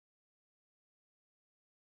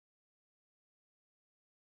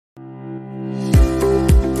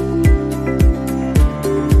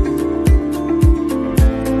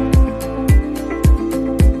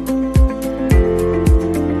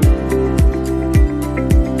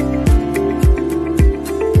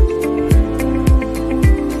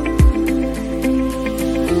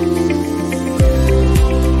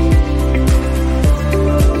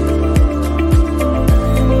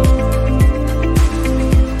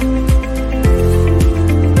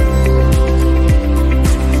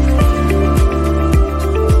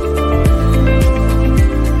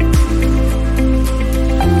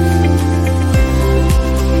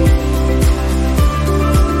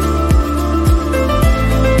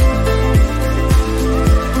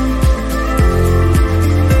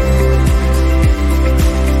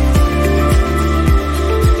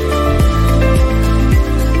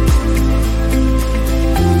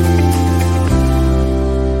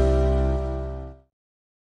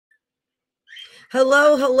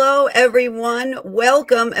Hello, hello, everyone.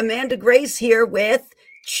 Welcome. Amanda Grace here with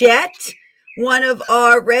Chet, one of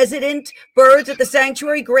our resident birds at the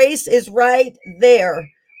sanctuary. Grace is right there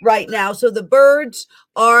right now. So the birds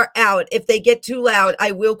are out. If they get too loud,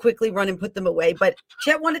 I will quickly run and put them away. But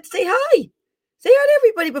Chet wanted to say hi. Say hi to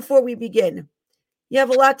everybody before we begin. You have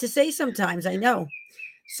a lot to say sometimes, I know.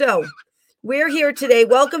 So we're here today.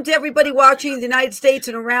 Welcome to everybody watching in the United States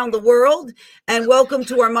and around the world. And welcome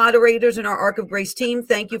to our moderators and our Ark of Grace team.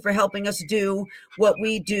 Thank you for helping us do what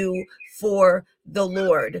we do for the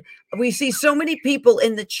Lord. We see so many people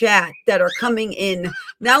in the chat that are coming in,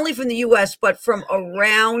 not only from the US, but from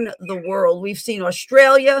around the world. We've seen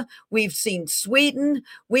Australia. We've seen Sweden.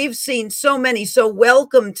 We've seen so many. So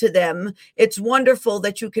welcome to them. It's wonderful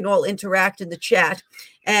that you can all interact in the chat.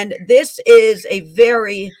 And this is a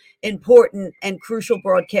very important and crucial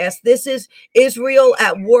broadcast. This is Israel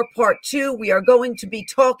at War Part 2. We are going to be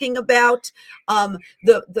talking about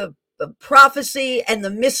the prophecy and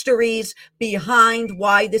the mysteries behind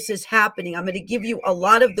why this is happening. I'm going to give you a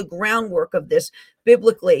lot of the groundwork of this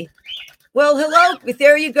biblically. Well, hello.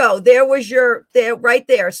 There you go. There right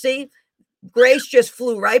there. See, Grace just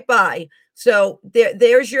flew right by. So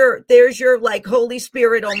there's your like Holy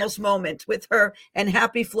Spirit almost moment with her, and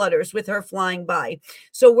happy flutters with her flying by.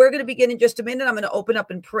 So we're going to begin in just a minute. I'm going to open up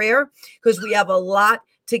in prayer because we have a lot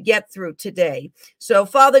to get through today. So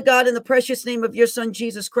Father God, in the precious name of your Son,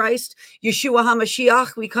 Jesus Christ, Yeshua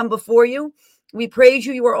HaMashiach, we come before you. We praise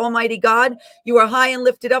you. You are Almighty God. You are high and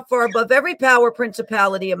lifted up far above every power,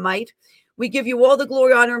 principality, and might. We give you all the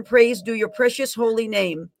glory, honor, and praise due your precious holy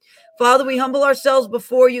name. Father, we humble ourselves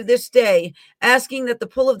before you this day, asking that the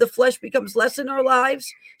pull of the flesh becomes less in our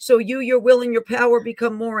lives, so you, your will, and your power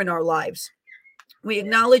become more in our lives. We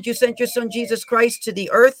acknowledge you sent your Son, Jesus Christ, to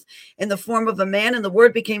the earth in the form of a man, and the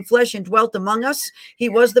Word became flesh and dwelt among us. He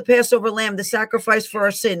was the Passover lamb, the sacrifice for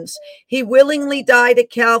our sins. He willingly died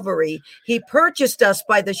at Calvary. He purchased us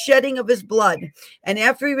by the shedding of his blood. And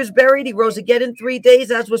after he was buried, he rose again in 3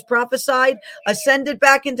 days, as was prophesied, ascended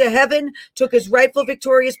back into heaven, took his rightful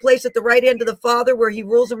victorious place at the right hand of the Father, where he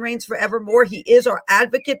rules and reigns forevermore. He is our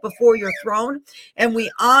advocate before your throne, and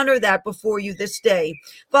we honor that before you this day.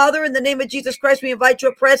 Father, in the name of Jesus Christ, we invite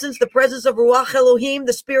your presence, the presence of Ruach Elohim,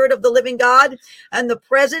 the Spirit of the living God, and the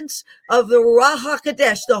presence of the Ruach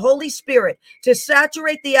HaKodesh, the Holy Spirit, to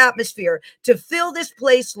saturate the atmosphere, to fill this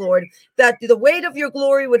place, Lord, that the weight of your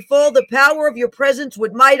glory would fall, the power of your presence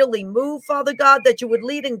would mightily move, Father God, that you would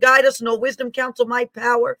lead and guide us in all wisdom, counsel, might,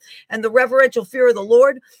 power, and the reverential fear of the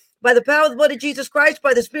Lord. By the power of the blood of Jesus Christ,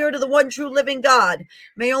 by the Spirit of the one true living God,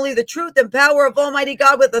 may only the truth and power of Almighty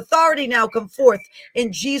God with authority now come forth.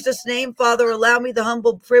 In Jesus' name, Father, allow me the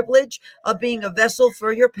humble privilege of being a vessel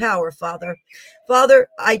for your power, Father. Father,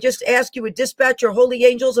 I just ask you to dispatch your holy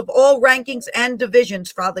angels of all rankings and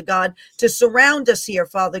divisions, Father God, to surround us here,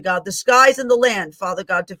 Father God, the skies and the land, Father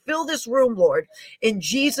God, to fill this room, Lord, in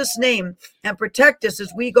Jesus' name, and protect us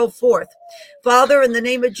as we go forth. Father, in the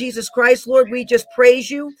name of Jesus Christ, Lord, we just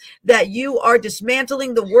praise you that you are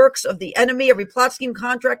dismantling the works of the enemy. Every plot, scheme,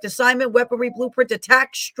 contract, assignment, weaponry, blueprint,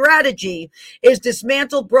 attack, strategy is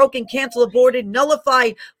dismantled, broken, canceled, aborted,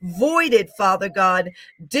 nullified, voided, Father God,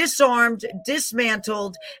 disarmed,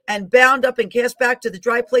 dismantled, and bound up and cast back to the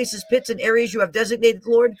dry places, pits, and areas you have designated,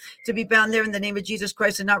 Lord, to be bound there in the name of Jesus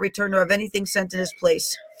Christ and not return or have anything sent in his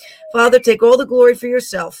place. Father, take all the glory for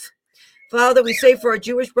yourself. Father, we say for our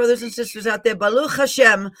Jewish brothers and sisters out there, Baruch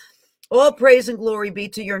Hashem, all praise and glory be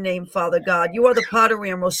to your name, Father God. You are the pottery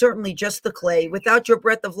and most certainly just the clay. Without your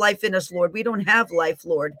breath of life in us, Lord, we don't have life,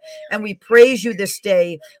 Lord. And we praise you this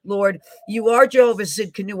day, Lord. You are Jehovah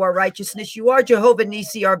Zidkenu, our righteousness. You are Jehovah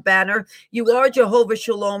Nisi, our banner. You are Jehovah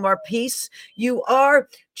Shalom, our peace. You are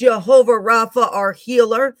Jehovah Rapha, our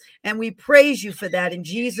healer. And we praise you for that in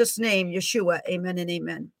Jesus' name, Yeshua. Amen and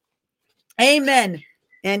amen. Amen.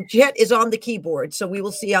 And Jet is on the keyboard, so we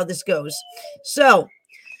will see how this goes. So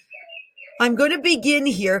I'm going to begin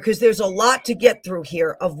here because there's a lot to get through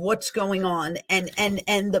here of what's going on and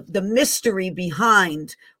the mystery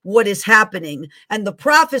behind what is happening and the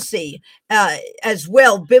prophecy as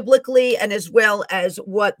well biblically and as well as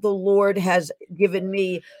what the Lord has given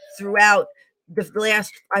me throughout the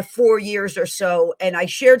last 4 years or so. And I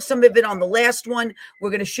shared some of it on the last one. We're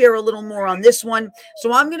going to share a little more on this one.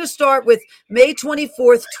 So I'm going to start with May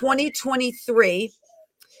 24th, 2023.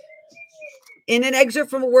 in an excerpt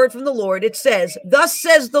from a word from the Lord, it says, "Thus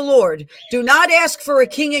says the Lord, do not ask for a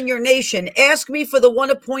king in your nation. Ask me for the one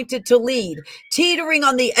appointed to lead. Teetering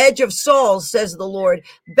on the edge of Saul's, says the Lord,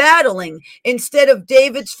 battling instead of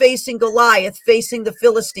David's facing Goliath, facing the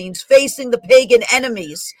Philistines, facing the pagan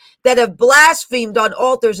enemies that have blasphemed on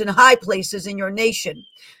altars in high places in your nation.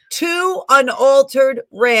 2 unaltered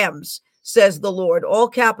rams, says the Lord, all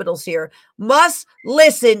capitals here, must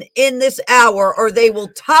listen in this hour, or they will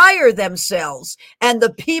tire themselves and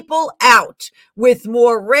the people out with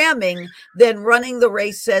more ramming than running the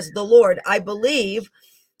race, says the Lord." I believe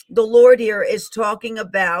the Lord here is talking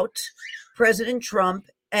about President Trump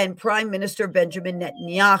and Prime Minister Benjamin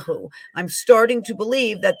Netanyahu. I'm starting to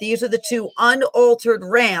believe that these are the 2 unaltered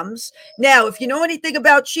rams. Now, if you know anything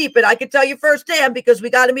about sheep, and I can tell you firsthand because we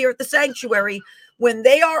got them here at the sanctuary, when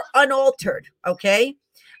they are unaltered, okay,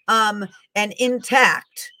 and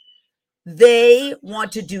intact, they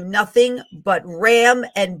want to do nothing but ram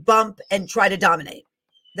and bump and try to dominate.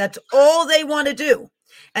 That's all they want to do.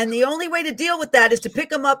 And the only way to deal with that is to pick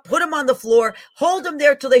them up, put them on the floor, hold them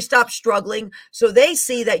there till they stop struggling, so they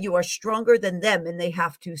see that you are stronger than them and they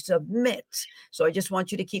have to submit. So I just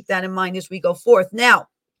want you to keep that in mind as we go forth. Now,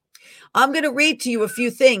 I'm going to read to you a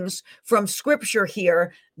few things from scripture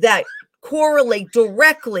here that correlate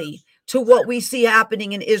directly to what we see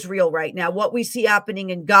happening in Israel right now, what we see happening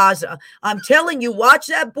in Gaza. I'm telling you, watch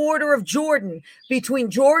that border of Jordan,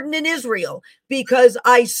 between Jordan and Israel, because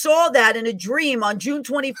I saw that in a dream on June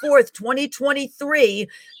 24th, 2023,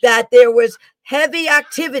 that there was heavy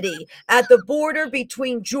activity at the border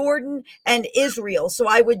between Jordan and Israel. So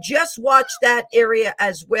I would just watch that area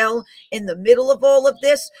as well. In the middle of all of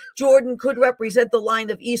this, Jordan could represent the line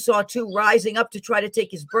of Esau too, rising up to try to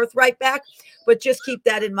take his birthright back, but just keep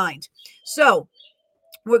that in mind. So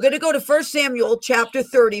we're going to go to 1 Samuel chapter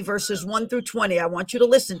 30, verses 1 through 20. I want you to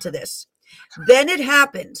listen to this. "Then it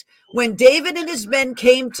happened when David and his men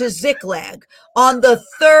came to Ziklag on the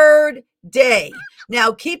 3rd day."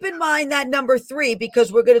 Now, keep in mind that number 3,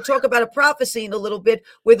 because we're going to talk about a prophecy in a little bit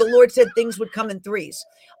where the Lord said things would come in threes.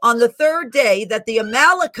 "On the 3rd day that the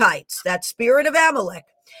Amalekites, that spirit of Amalek,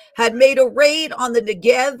 had made a raid on the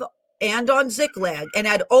Negev and on Ziklag, and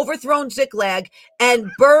had overthrown Ziklag and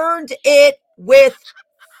burned it with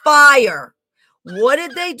fire." What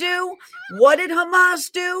did they do? What did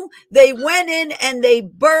Hamas do? They went in and they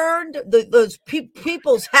burned those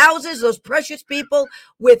people's houses, those precious people,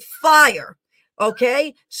 with fire.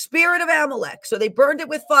 Okay, spirit of Amalek. So they burned it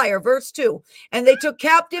with fire. Verse 2. "And they took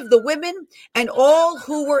captive the women and all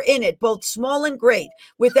who were in it, both small and great,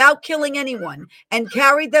 without killing anyone, and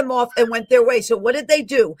carried them off and went their way." So what did they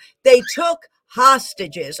do? They took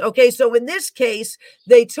hostages. Okay, so in this case,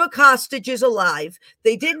 they took hostages alive.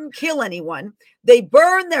 They didn't kill anyone. They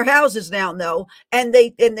burned their houses down, though, and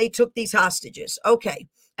they took these hostages. Okay,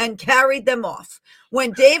 and carried them off.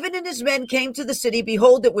 "When David and his men came to the city,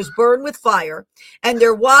 behold, it was burned with fire, and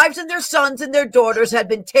their wives and their sons and their daughters had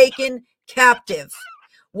been taken captive."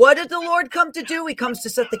 What did the Lord come to do? He comes to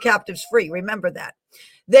set the captives free. Remember that.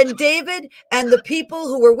 "Then David and the people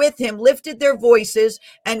who were with him lifted their voices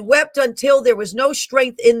and wept until there was no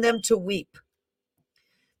strength in them to weep,"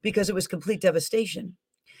 because it was complete devastation.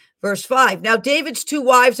 Verse 5. "Now David's 2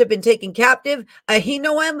 wives have been taken captive,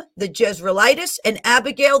 Ahinoam the Jezreelitess and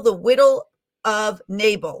Abigail the widow of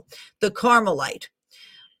Nabal the Carmelite.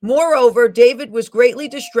 Moreover, David was greatly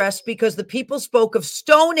distressed because the people spoke of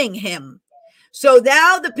stoning him." So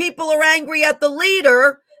now the people are angry at the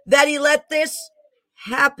leader that he let this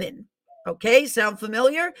happen. Okay, sound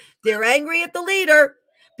familiar? They're angry at the leader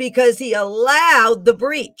because he allowed the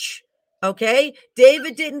breach. Okay,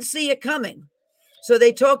 David didn't see it coming. So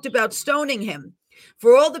they talked about stoning him.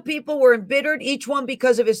 "For all the people were embittered, each one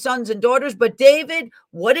because of his sons and daughters. But David,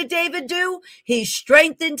 what did David do? He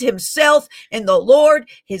strengthened himself in the Lord,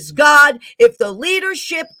 his God." If the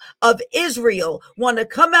leadership of Israel want to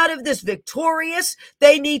come out of this victorious,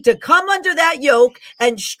 they need to come under that yoke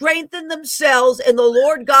and strengthen themselves in the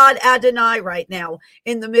Lord God Adonai right now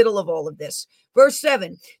in the middle of all of this. Verse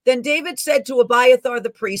 7. "Then David said to Abiathar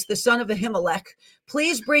the priest, the son of Ahimelech,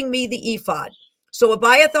 please bring me the ephod." So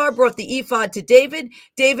Abiathar brought the ephod to David.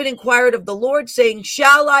 David inquired of the Lord, saying,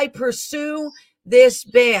 "Shall I pursue this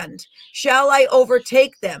band? Shall I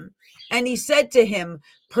overtake them?" And he said to him,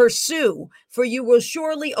 "Pursue, for you will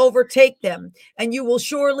surely overtake them, and you will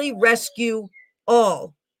surely rescue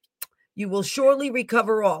all. You will surely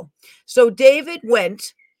recover all." So David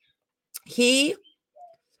went,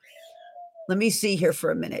 let me see here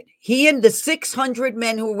for a minute. He and the 600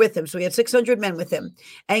 men who were with him, so he had 600 men with him,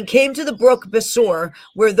 and came to the brook Besor,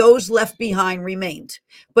 where those left behind remained.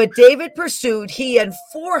 But David pursued, he and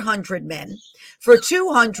 400 men, for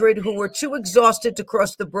 200 who were too exhausted to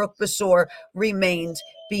cross the brook Besor remained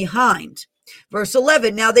behind. Verse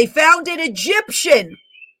 11, now they found an Egyptian.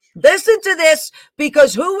 Listen to this,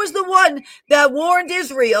 because who was the one that warned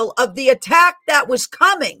Israel of the attack that was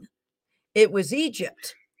coming? It was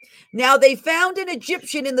Egypt. Now they found an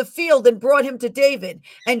Egyptian in the field and brought him to David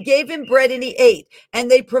and gave him bread and he ate, and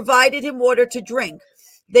they provided him water to drink.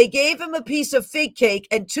 They gave him a piece of fig cake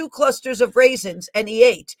and 2 clusters of raisins, and he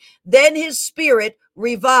ate. Then his spirit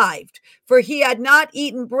revived, for he had not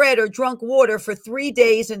eaten bread or drunk water for 3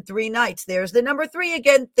 days and 3 nights. There's the number 3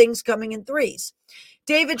 again, things coming in threes.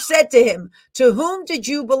 David said to him, to whom did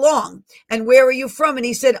you belong? And where are you from? And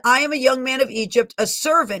he said, I am a young man of Egypt, a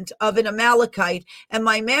servant of an Amalekite, and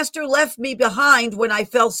my master left me behind when I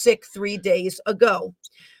fell sick 3 days ago.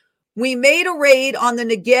 We made a raid on the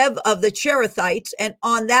Negev of the Cherethites and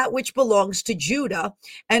on that which belongs to Judah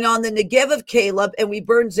and on the Negev of Caleb, and we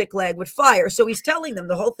burned Ziklag with fire. So he's telling them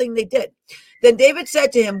the whole thing they did. Then David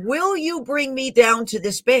said to him, will you bring me down to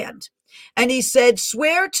this band? And he said,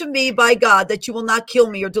 swear to me by God that you will not kill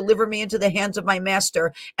me or deliver me into the hands of my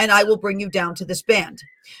master, and I will bring you down to this band.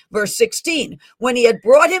 Verse 16, when he had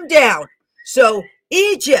brought him down, so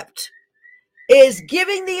Egypt is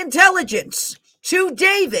giving the intelligence to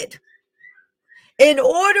David in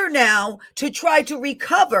order now to try to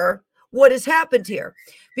recover what has happened here.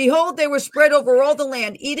 Behold, they were spread over all the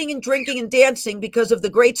land, eating and drinking and dancing because of the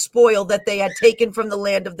great spoil that they had taken from the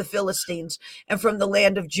land of the Philistines and from the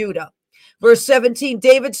land of Judah. Verse 17,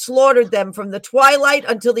 David slaughtered them from the twilight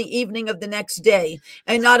until the evening of the next day,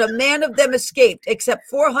 and not a man of them escaped, except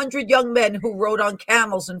 400 young men who rode on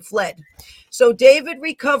camels and fled. So David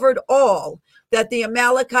recovered all that the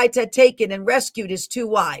Amalekites had taken and rescued his 2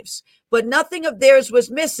 wives. But nothing of theirs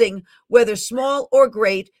was missing, whether small or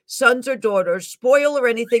great, sons or daughters, spoil or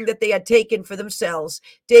anything that they had taken for themselves.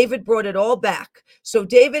 David brought it all back. So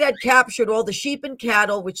David had captured all the sheep and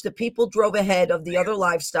cattle, which the people drove ahead of the other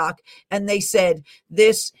livestock, and they said,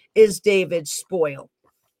 this is David's spoil.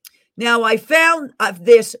 Now, I found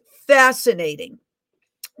this fascinating.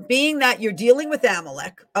 Being that you're dealing with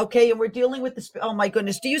Amalek, okay, and we're dealing with this. Oh my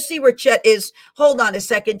goodness, do you see where Chet is? Hold on a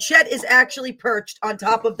second. Chet is actually perched on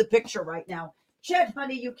top of the picture right now. Chet,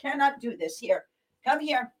 honey, you cannot do this. Here, come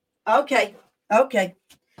here. Okay.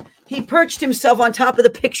 He perched himself on top of the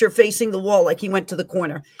picture facing the wall like he went to the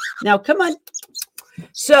corner. Now, come on.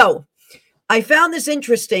 So I found this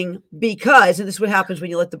interesting because, and this is what happens when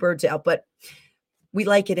you let the birds out, but we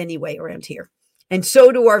like it anyway around here. And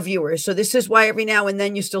so do our viewers. So this is why every now and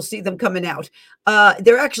then you still see them coming out.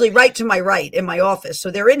 They're actually right to my right in my office.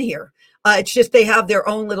 So they're in here. It's just they have their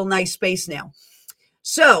own little nice space now.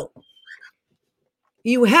 So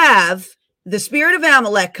you have the spirit of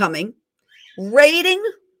Amalek coming, raiding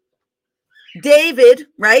David,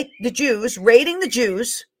 right? The Jews, raiding the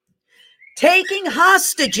Jews, taking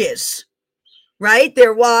hostages, right?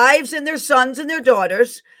 Their wives and their sons and their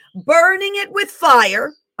daughters, burning it with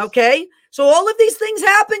fire, okay? So all of these things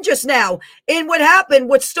happened just now in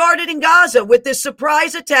what started in Gaza with this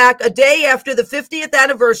surprise attack a day after the 50th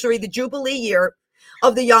anniversary, the Jubilee year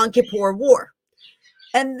of the Yom Kippur War.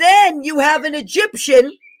 And then you have an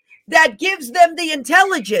Egyptian that gives them the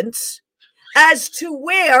intelligence as to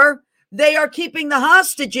where they are keeping the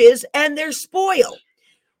hostages and their spoil.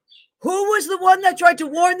 Who was the one that tried to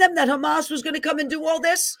warn them that Hamas was going to come and do all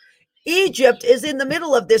this? Egypt is in the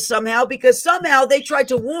middle of this somehow, because somehow they tried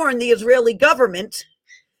to warn the Israeli government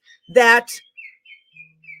that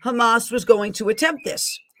Hamas was going to attempt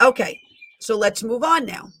this. Okay, so let's move on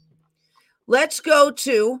now. Let's go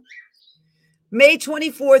to May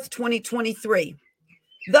 24th, 2023.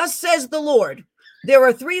 Thus says the Lord, there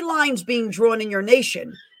are 3 lines being drawn in your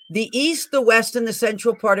nation, the east, the west, and the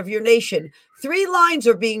central part of your nation. 3 lines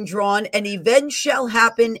are being drawn, and events shall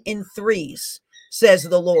happen in threes, says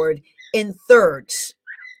the Lord, in thirds.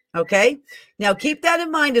 Okay. Now keep that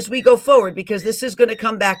in mind as we go forward, because this is going to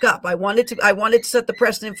come back up. I wanted to set the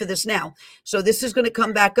precedent for this now. So this is going to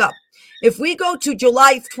come back up. If we go to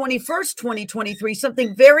July 21st, 2023,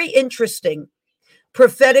 something very interesting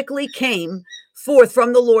prophetically came forth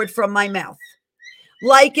from the Lord from my mouth.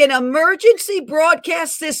 Like an emergency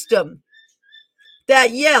broadcast system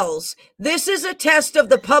that yells, this is a test of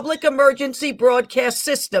the public emergency broadcast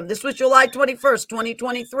system. This was July 21st,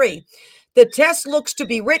 2023. The test looks to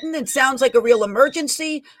be written and sounds like a real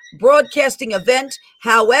emergency broadcasting event.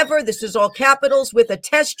 However, this is all capitals. With a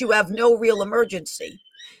test, you have no real emergency.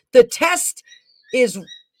 The test is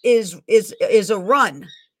is a run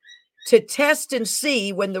to test and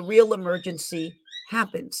see when the real emergency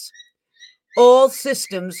happens. All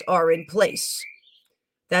systems are in place.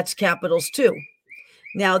 That's capitals too.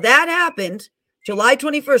 Now that happened July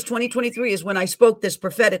 21st, 2023 is when I spoke this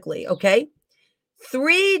prophetically, okay?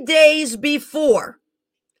 3 days before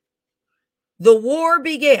the war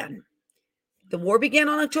began. The war began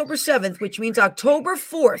on October 7th, which means October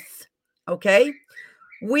 4th, okay?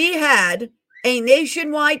 We had a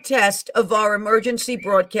nationwide test of our emergency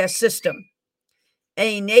broadcast system.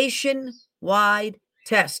 A nationwide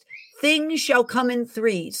test. Things shall come in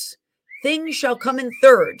threes. Things shall come in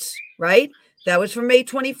thirds, right? That was from May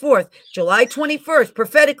 24th. July 21st,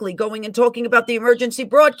 prophetically going and talking about the emergency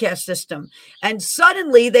broadcast system. And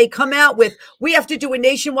suddenly they come out with, we have to do a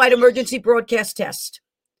nationwide emergency broadcast test,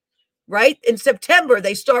 right? In September,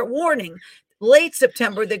 they start warning. Late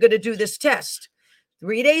September, they're going to do this test.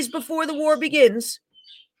 3 days before the war begins,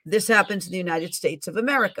 this happens in the United States of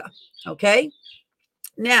America, okay?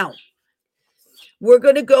 Now, we're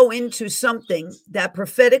going to go into something that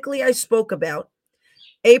prophetically I spoke about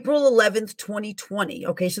April 11th, 2020.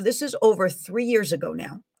 Okay, so this is over 3 years ago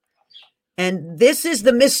now. And this is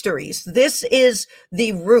the mysteries. This is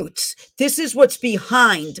the roots. This is what's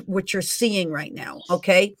behind what you're seeing right now.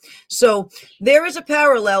 Okay, so there is a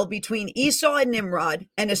parallel between Esau and Nimrod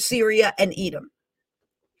and Assyria and Edom.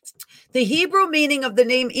 The Hebrew meaning of the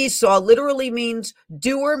name Esau literally means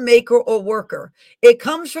doer, maker, or worker. It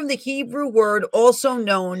comes from the Hebrew word also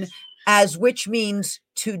known as which means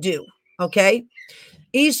to do. Okay,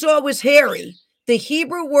 Esau was hairy. The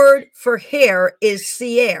Hebrew word for hair is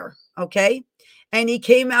seir. Okay, and he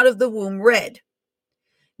came out of the womb red.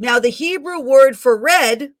 Now, the Hebrew word for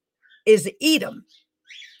red is Edom.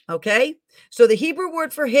 Okay, so the Hebrew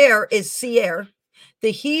word for hair is seir.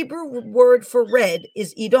 The Hebrew word for red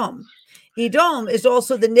is Edom. Edom is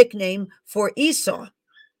also the nickname for Esau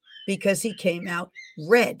because he came out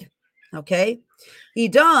red. Okay,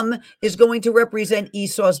 Edom is going to represent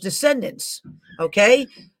Esau's descendants. Okay,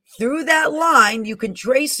 through that line, you can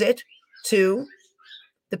trace it to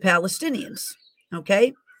the Palestinians.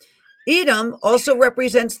 Okay, Edom also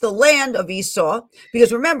represents the land of Esau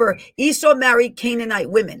because remember, Esau married Canaanite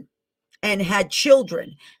women and had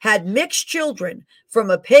children, had mixed children from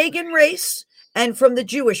a pagan race and from the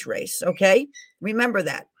Jewish race, okay? Remember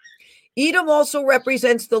that. Edom also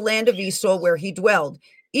represents the land of Esau where he dwelled.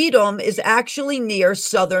 Edom is actually near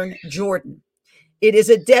southern Jordan. It is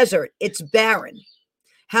a desert. It's barren.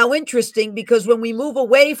 How interesting, because when we move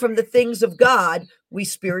away from the things of God, we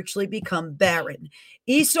spiritually become barren.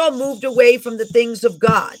 Esau moved away from the things of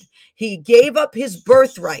God. He gave up his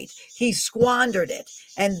birthright. He squandered it.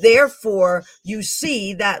 And therefore, you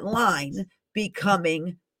see that line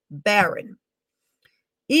becoming barren.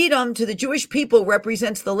 Edom to the Jewish people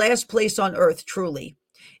represents the last place on earth, truly.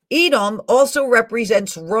 Edom also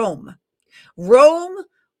represents Rome. Rome,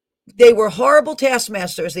 they were horrible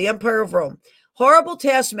taskmasters, the Empire of Rome. Horrible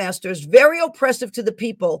taskmasters, very oppressive to the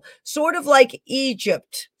people, sort of like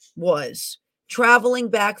Egypt was, traveling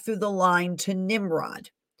back through the line to Nimrod,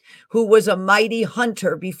 who was a mighty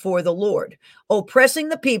hunter before the Lord, oppressing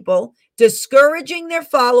the people, discouraging their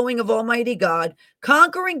following of Almighty God,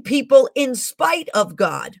 conquering people in spite of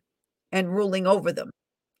God, and ruling over them.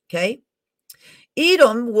 Okay?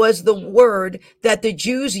 Edom was the word that the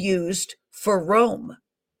Jews used for Rome.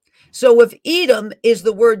 So if Edom is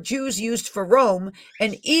the word Jews used for Rome,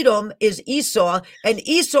 and Edom is Esau, and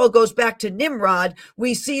Esau goes back to Nimrod,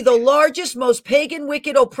 we see the largest, most pagan,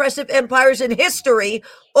 wicked, oppressive empires in history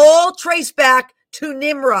all trace back to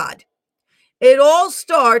Nimrod. It all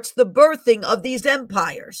starts the birthing of these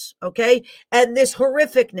empires, okay? And this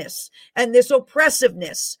horrificness and this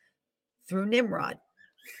oppressiveness through Nimrod.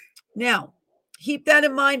 Now, keep that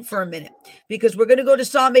in mind for a minute, because we're going to go to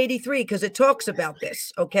Psalm 83 because it talks about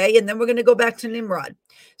this, okay? And then we're going to go back to Nimrod.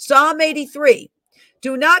 Psalm 83.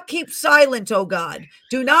 Do not keep silent, O God.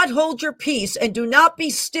 Do not hold your peace, and do not be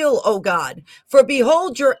still, O God. For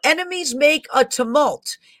behold, your enemies make a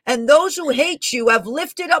tumult, and those who hate you have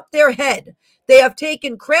lifted up their head. They have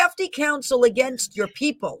taken crafty counsel against your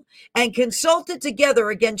people and consulted together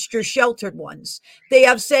against your sheltered ones. They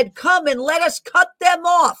have said, come and let us cut them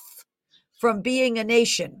off from being a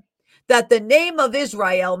nation, that the name of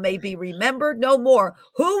Israel may be remembered no more.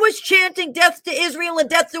 Who was chanting death to Israel and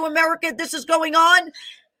death to America? This is going on.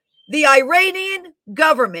 The Iranian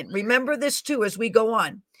government. Remember this too as we go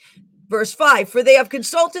on. Verse 5, for they have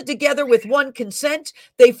consulted together with one consent.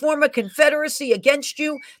 They form a confederacy against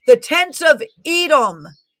you. The tents of Edom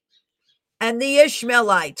and the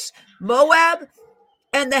Ishmaelites, Moab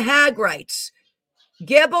and the Hagrites,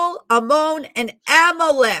 Gebal, Ammon, and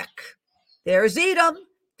Amalek. There's Edom.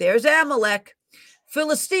 There's Amalek.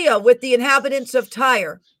 Philistia with the inhabitants of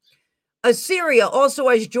Tyre. Assyria also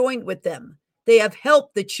has joined with them. They have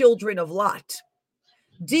helped the children of Lot.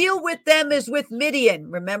 Deal with them as with Midian.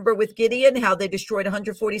 Remember with Gideon, how they destroyed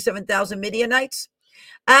 147,000 Midianites?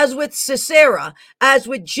 As with Sisera, as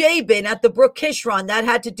with Jabin at the brook Kishron. That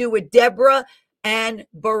had to do with Deborah and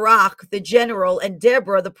Barak, the general, and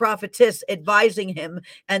Deborah, the prophetess, advising him,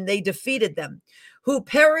 and they defeated them. Who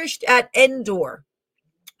perished at Endor,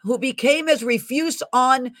 who became as refuse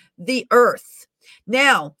on the earth.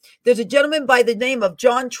 Now, there's a gentleman by the name of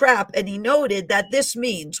John Trapp, and he noted that this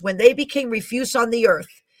means when they became refuse on the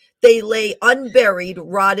earth, they lay unburied,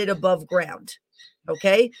 rotted above ground.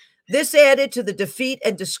 Okay? This added to the defeat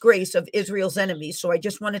and disgrace of Israel's enemies. So I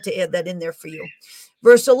just wanted to add that in there for you.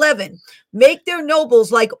 Verse 11, make their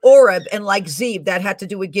nobles like Oreb and like Zeb. That had to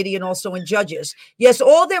do with Gideon also in Judges. Yes,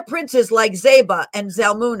 all their princes like Zebah and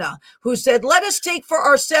Zalmunna, who said, let us take for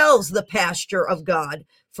ourselves the pasture of God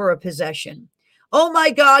for a possession. Oh my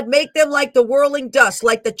God, make them like the whirling dust,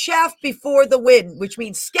 like the chaff before the wind, which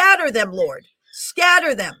means scatter them, Lord,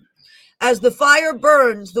 scatter them. As the fire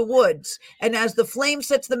burns the woods, and as the flame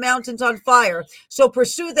sets the mountains on fire, so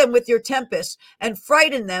pursue them with your tempest, and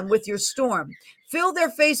frighten them with your storm. Fill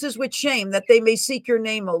their faces with shame, that they may seek your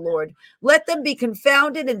name, O Lord. Let them be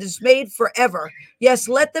confounded and dismayed forever. Yes,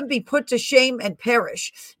 let them be put to shame and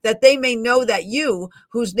perish, that they may know that you,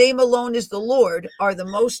 whose name alone is the Lord, are the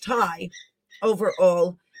Most High over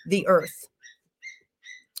all the earth.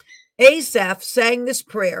 Asaph sang this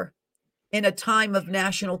prayer in a time of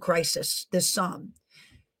national crisis, this psalm.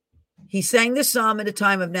 He sang this psalm in a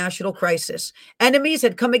time of national crisis. Enemies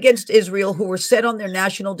had come against Israel who were set on their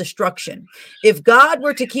national destruction. If God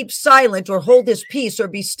were to keep silent or hold his peace or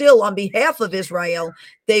be still on behalf of Israel,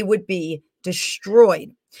 they would be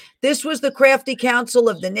destroyed. This was the crafty counsel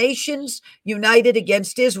of the nations united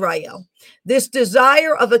against Israel. This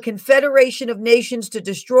desire of a confederation of nations to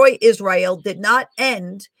destroy Israel did not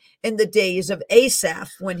end in the days of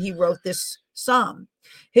Asaph when he wrote this psalm.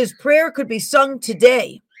 His prayer could be sung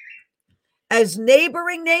today as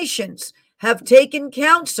neighboring nations have taken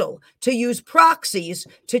counsel to use proxies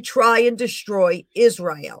to try and destroy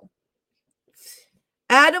Israel.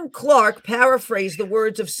 Adam Clarke paraphrased the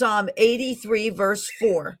words of Psalm 83, verse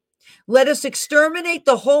 4. Let us exterminate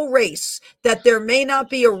the whole race, that there may not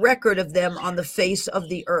be a record of them on the face of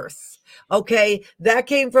the earth. Okay, that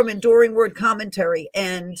came from Enduring Word Commentary,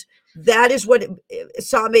 and that is what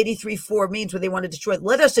Psalm 83:4 means when they want to destroy.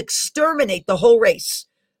 Let us exterminate the whole race,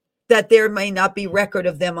 that there may not be record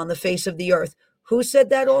of them on the face of the earth. Who said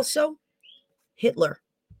that also? Hitler.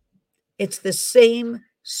 It's the same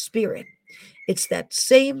spirit. It's that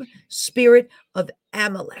same spirit of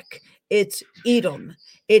Amalek. It's Edom.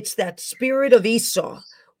 It's that spirit of Esau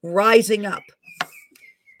rising up.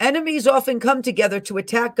 Enemies often come together to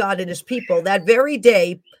attack God and his people that very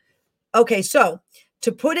day. Okay, so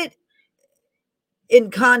to put it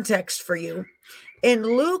in context for you, in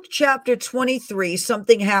Luke chapter 23,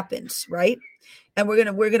 something happens, right? And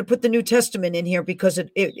we're gonna put the New Testament in here because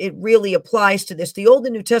it really applies to this. The Old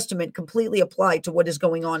and New Testament completely apply to what is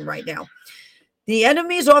going on right now. The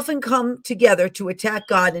enemies often come together to attack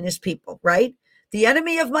God and his people, right? The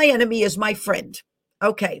enemy of my enemy is my friend.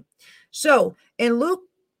 Okay, so in Luke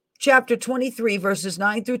chapter 23, verses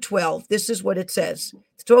 9 through 12, this is what it says.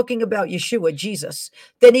 It's talking about Yeshua, Jesus.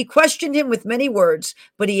 Then he questioned him with many words,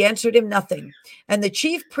 but he answered him nothing. And the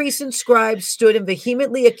chief priests and scribes stood and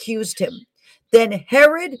vehemently accused him. Then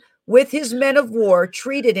Herod, with his men of war,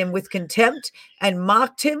 treated him with contempt and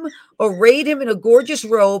mocked him, arrayed him in a gorgeous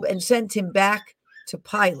robe, and sent him back to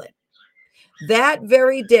Pilate. That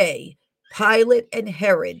very day, Pilate and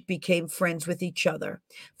Herod became friends with each other,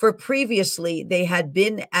 for previously they had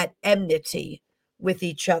been at enmity with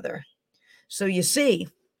each other. So you see,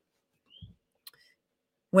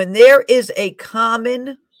 when there is a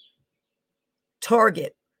common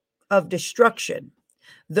target of destruction,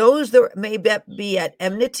 those that may be at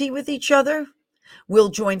enmity with each other will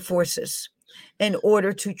join forces in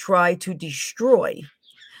order to try to destroy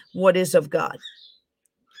what is of God.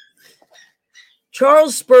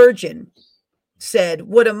 Charles Spurgeon said,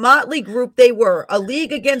 what a motley group they were. A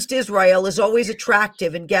league against Israel is always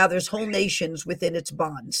attractive and gathers whole nations within its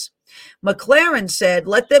bonds. McLaren said,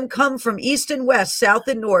 let them come from east and west, south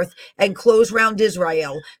and north, and close round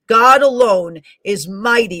Israel. God alone is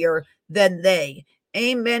mightier than they.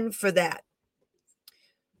 Amen for that.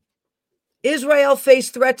 Israel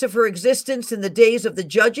faced threats of her existence in the days of the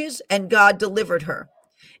judges, and God delivered her.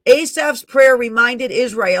 Asaph's prayer reminded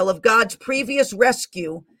Israel of God's previous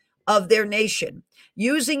rescue of their nation.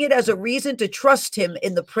 using it as a reason to trust him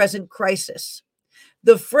in the present crisis.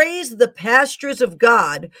 The phrase, the pastures of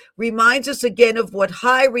God, reminds us again of what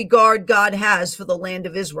high regard God has for the land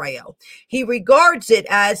of Israel. He regards it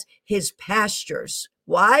as his pastures.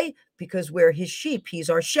 Why? Because we're his sheep. He's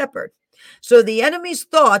our shepherd. So the enemy's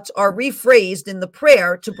thoughts are rephrased in the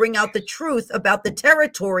prayer to bring out the truth about the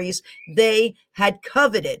territories they had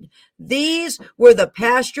coveted. These were the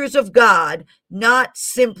pastures of God, not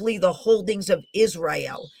simply the holdings of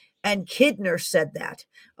Israel. And Kidner said that.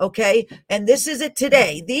 Okay. And this is it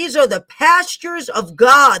today. These are the pastures of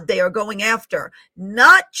God they are going after,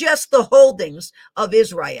 not just the holdings of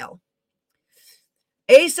Israel.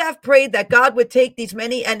 Asaph prayed that God would take these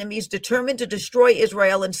many enemies determined to destroy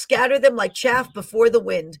Israel and scatter them like chaff before the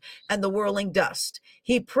wind and the whirling dust.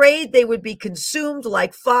 He prayed they would be consumed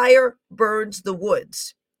like fire burns the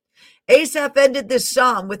woods. Asaph ended this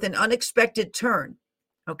psalm with an unexpected turn.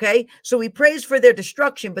 Okay, so he prays for their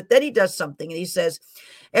destruction, but then he does something. And he says,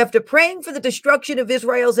 after praying for the destruction of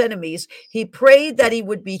Israel's enemies, he prayed that he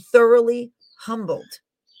would be thoroughly humbled.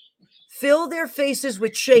 Fill their faces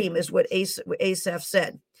with shame is what Asaph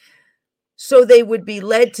said, so they would be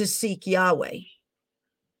led to seek Yahweh.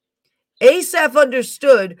 Asaph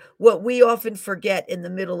understood what we often forget in the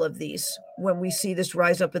middle of these when we see this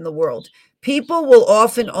rise up in the world. People will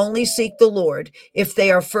often only seek the Lord if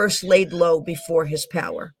they are first laid low before his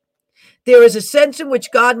power. There is a sense in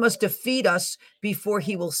which God must defeat us before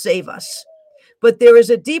he will save us. But there is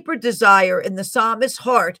a deeper desire in the psalmist's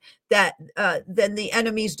heart than the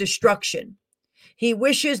enemy's destruction. He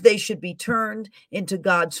wishes they should be turned into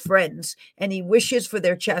God's friends, and he wishes for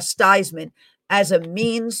their chastisement as a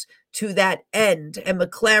means to that end. And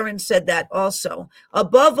McLaren said that also.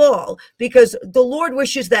 Above all, because the Lord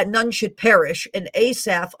wishes that none should perish, and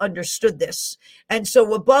Asaph understood this. And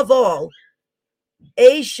so above all,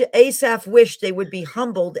 Asaph wished they would be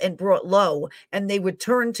humbled and brought low, and they would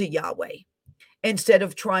turn to Yahweh instead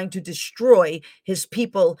of trying to destroy his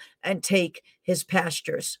people and take his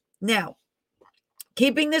pastures. Now,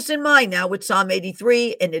 keeping this in mind now with Psalm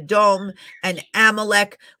 83 and Edom and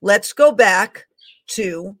Amalek, let's go back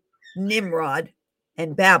to Nimrod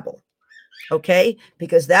and Babel, okay?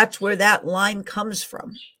 Because that's where that line comes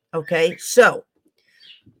from, okay? So,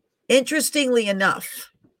 interestingly enough,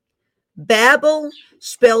 Babel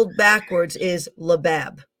spelled backwards is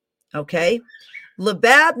Labab, okay?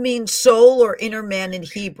 Labab means soul or inner man in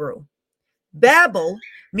Hebrew. Babel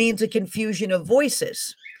means a confusion of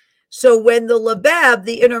voices. So when the Labab,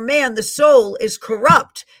 the inner man, the soul, is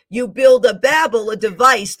corrupt, you build a Babel, a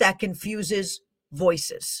device that confuses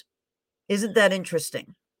voices. Isn't that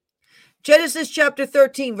interesting? Genesis chapter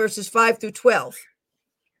 13, verses 5 through 12.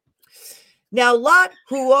 Now Lot,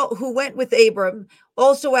 who went with Abram,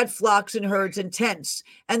 also had flocks and herds and tents,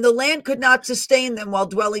 and the land could not sustain them while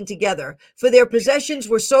dwelling together, for their possessions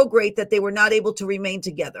were so great that they were not able to remain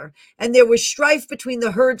together. And there was strife between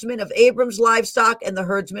the herdsmen of Abram's livestock and the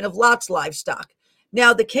herdsmen of Lot's livestock.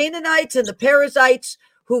 Now the Canaanites and the Perizzites,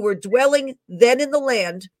 who were dwelling then in the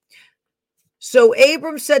land, so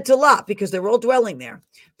Abram said to Lot, because they were all dwelling there,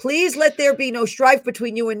 please let there be no strife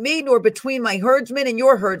between you and me, nor between my herdsmen and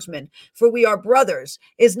your herdsmen, for we are brothers.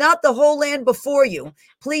 Is not the whole land before you?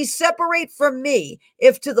 Please separate from me.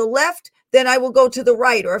 If to the left, then I will go to the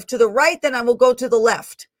right, or if to the right, then I will go to the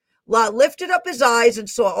left. Lot lifted up his eyes and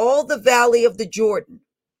saw all the valley of the Jordan,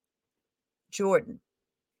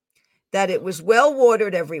 that it was well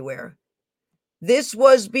watered everywhere. This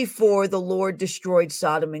was before the Lord destroyed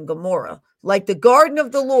Sodom and Gomorrah, like the garden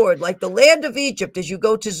of the Lord, like the land of Egypt as you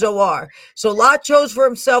go to Zoar. So Lot chose for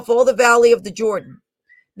himself all the valley of the Jordan.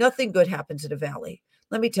 Nothing good happens in a valley.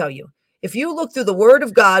 Let me tell you, if you look through the word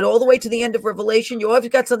of God all the way to the end of Revelation, you always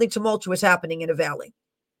got something tumultuous happening in a valley.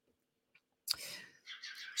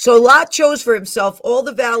 So Lot chose for himself all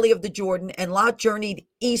the valley of the Jordan, and Lot journeyed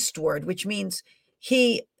eastward, which means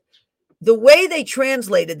the way they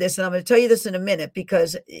translated this, and I'm going to tell you this in a minute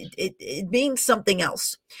because it means something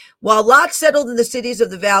else. While Lot settled in the cities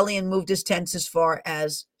of the valley and moved his tents as far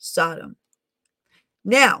as Sodom.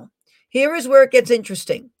 Now, here is where it gets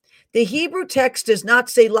interesting. The Hebrew text does not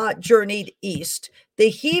say Lot journeyed east. The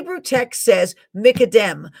Hebrew text says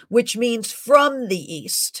Mikadem, which means from the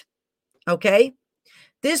east. Okay?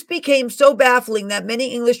 This became so baffling that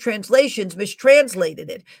many English translations mistranslated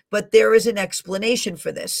it, but there is an explanation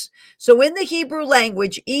for this. So in the Hebrew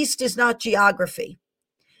language, east is not geography.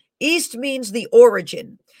 East means the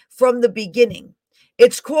origin, from the beginning.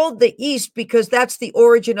 It's called the East because that's the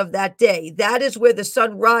origin of that day. That is where the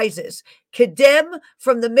sun rises. Kedem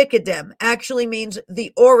from the Mikadem actually means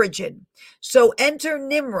the origin. So enter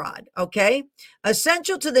Nimrod, okay?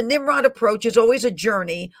 Essential to the Nimrod approach is always a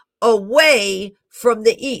journey away from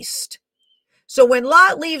the East. So when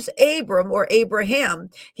Lot leaves Abram or Abraham,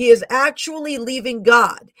 he is actually leaving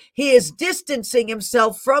God. He is distancing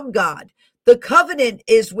himself from God. The covenant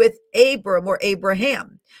is with Abram or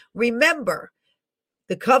Abraham. Remember,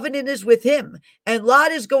 the covenant is with him, and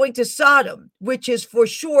Lot is going to Sodom, which is for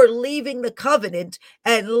sure leaving the covenant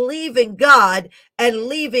and leaving God and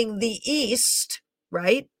leaving the East,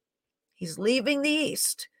 right? He's leaving the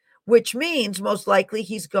East, which means most likely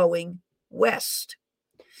he's going west.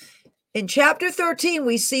 In chapter 13,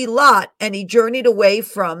 we see Lot, and he journeyed away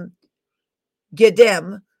from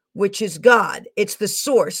Gedem, which is God. It's the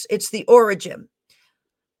source. It's the origin.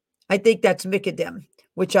 I think that's Mikadem,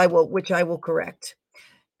 which I will correct.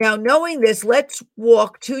 Now, knowing this, let's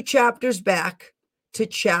walk 2 chapters back to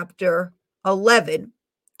chapter 11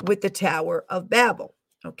 with the Tower of Babel.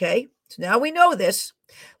 Okay, so now we know this.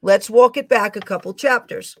 Let's walk it back a couple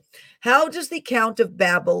chapters. How does the Count of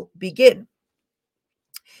Babel begin?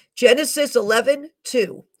 Genesis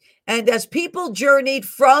 11:2. And as people journeyed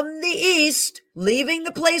from the east, leaving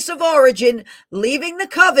the place of origin, leaving the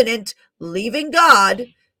covenant, leaving God,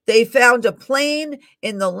 they found a plain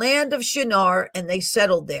in the land of Shinar, and they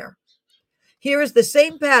settled there. Here is the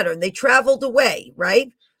same pattern. They traveled away,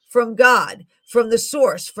 right? From God, from the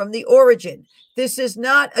source, from the origin. This is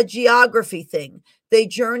not a geography thing. They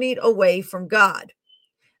journeyed away from God.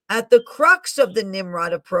 At the crux of the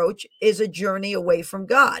Nimrod approach is a journey away from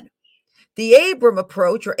God. The Abram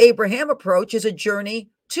approach or Abraham approach is a journey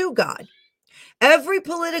to God. Every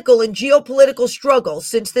political and geopolitical struggle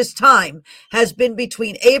since this time has been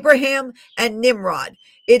between Abraham and Nimrod.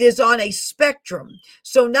 It is on a spectrum.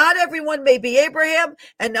 So not everyone may be Abraham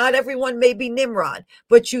and not everyone may be Nimrod.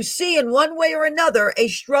 But you see in one way or another a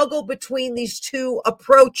struggle between these two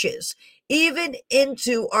approaches, even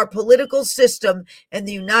into our political system in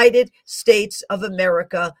the United States of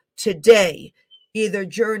America today, either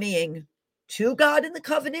journeying to God in the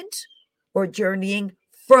covenant or journeying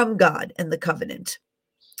from God and the covenant.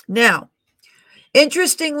 Now,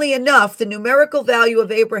 interestingly enough, the numerical value of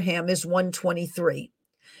Abraham is 123.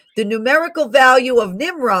 The numerical value of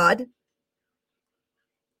Nimrod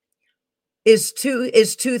is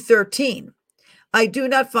 213. I do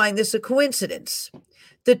not find this a coincidence.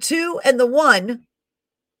 The 2 and the 1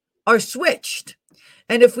 are switched.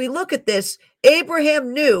 And if we look at this,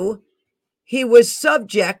 Abraham knew he was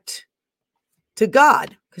subject to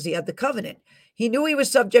God because he had the covenant. He knew he was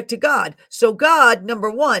subject to God. So God, number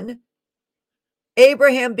 1,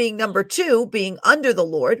 Abraham being number 2, being under the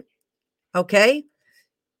Lord, okay,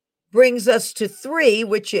 brings us to 3,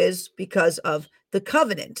 which is because of the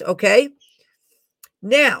covenant, okay?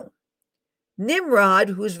 Now, Nimrod,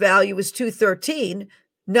 whose value is 213,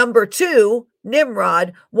 number 2,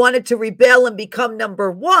 Nimrod, wanted to rebel and become number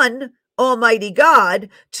 1, Almighty God,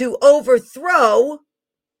 to overthrow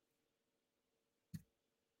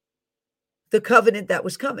the covenant that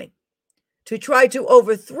was coming, to try to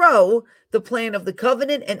overthrow the plan of the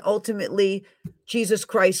covenant and ultimately Jesus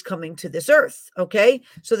Christ coming to this earth. Okay,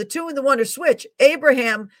 so the 2 and the 1 are switched.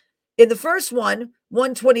 Abraham in the first one,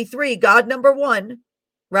 123, God number 1,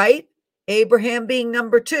 right? Abraham being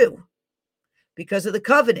number 2 because of the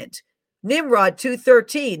covenant. Nimrod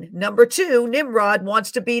 213, number 2, Nimrod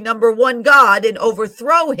wants to be number 1 God and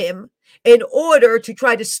overthrow him in order to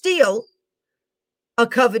try to steal a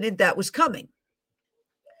covenant that was coming.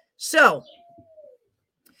 So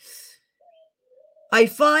I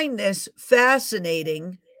find this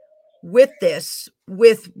fascinating with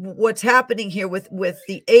what's happening here with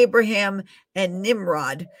the Abraham and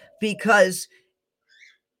Nimrod, because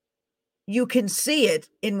you can see it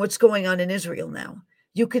in what's going on in Israel now.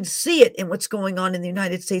 You can see it in what's going on in the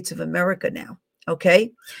United States of America now.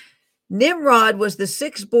 Okay. Nimrod was the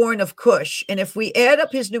 6th born of Cush. And if we add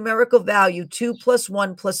up his numerical value, 2 +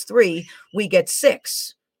 1 + 3, we get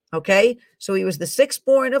 6. Okay. So he was the 6th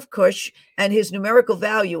born of Cush, and his numerical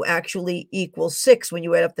value actually equals 6 when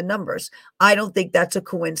you add up the numbers. I don't think that's a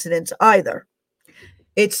coincidence either.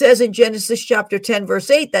 It says in Genesis chapter 10,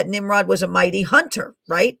 verse 8, that Nimrod was a mighty hunter,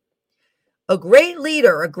 right? A great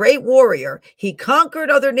leader, a great warrior. He conquered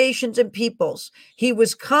other nations and peoples. He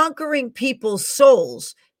was conquering people's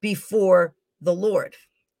souls before the Lord.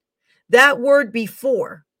 That word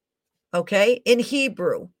before, okay, in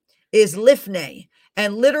Hebrew is lifnei,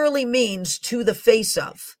 and literally means to the face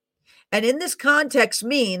of. And in this context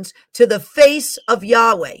means to the face of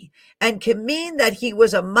Yahweh, and can mean that he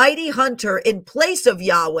was a mighty hunter in place of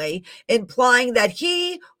Yahweh, implying that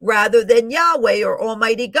he, rather than Yahweh or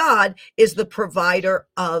Almighty God, is the provider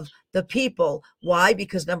of the people. Why?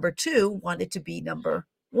 Because number 2 wanted to be number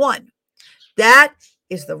 1. That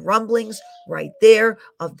is the rumblings right there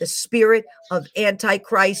of the spirit of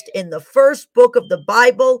Antichrist in the first book of the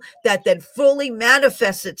Bible that then fully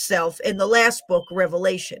manifests itself in the last book,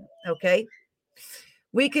 Revelation. Okay?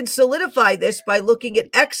 We can solidify this by looking at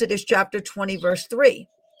Exodus chapter 20, verse 3.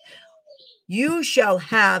 You shall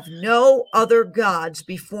have no other gods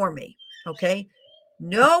before me. Okay?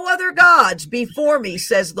 No other gods before me,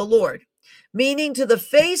 says the Lord. Meaning to the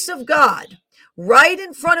face of God, right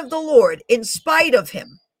in front of the Lord, in spite of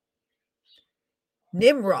him.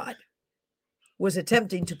 Nimrod was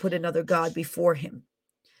attempting to put another god before him.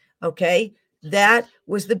 Okay? That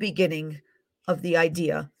was the beginning of the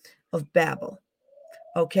idea of Babel.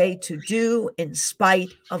 Okay? To do in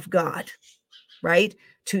spite of God. Right?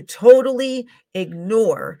 To totally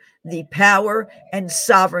ignore the power and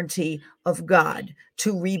sovereignty of God,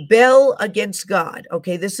 to rebel against God.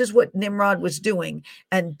 Okay, this is what Nimrod was doing,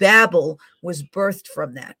 and Babel was birthed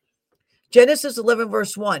from that. Genesis 11,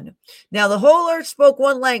 verse 1. Now the whole earth spoke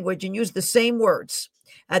one language and used the same words.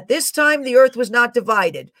 At this time, the earth was not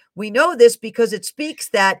divided. We know this because it speaks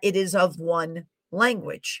that it is of one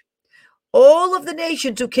language. All of the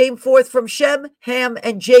nations who came forth from Shem, Ham,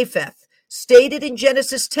 and Japheth, stated in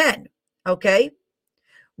Genesis 10, okay,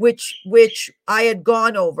 which I had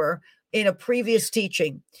gone over in a previous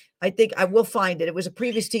teaching. I think I will find it. It was a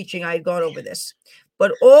previous teaching. I had gone over this.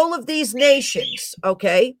 But all of these nations,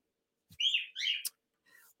 okay,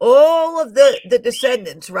 all of the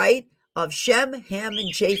descendants, right, of Shem, Ham,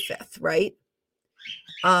 and Japheth, right,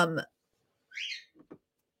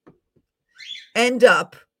 end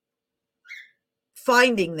up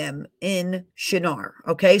finding them in Shinar.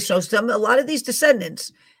 Okay, so a lot of these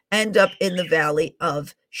descendants end up in the valley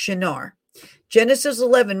of Shinar. Genesis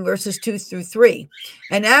 11, verses 2 through 3.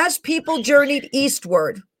 And as people journeyed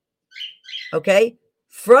eastward, okay,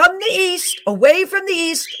 from the east, away from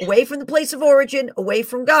the place of origin, away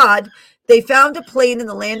from God, they found a plain in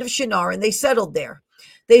the land of Shinar, and they settled there.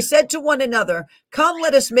 They said to one another, come,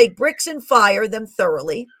 let us make bricks and fire them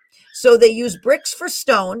thoroughly. So they used bricks for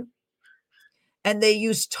stone, and they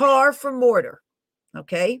used tar for mortar.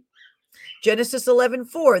 Okay. Genesis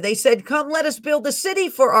 11:4. They said, come, let us build a city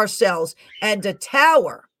for ourselves and a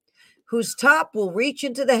tower whose top will reach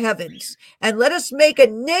into the heavens. And let us make a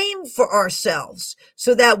name for ourselves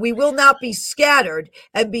so that we will not be scattered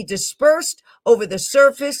and be dispersed over the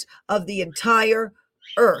surface of the entire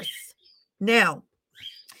earth. Now,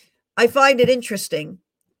 I find it interesting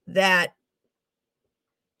that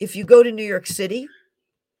if you go to New York City,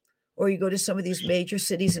 or you go to some of these major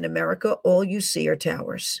cities in America, all you see are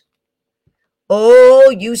towers.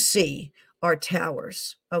 All you see are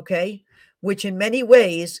towers, okay? Which in many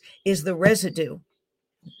ways is the residue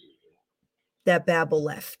that Babel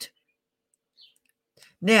left.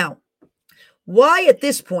 Now, why at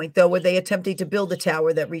this point, though, were they attempting to build a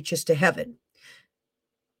tower that reaches to heaven?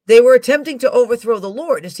 They were attempting to overthrow the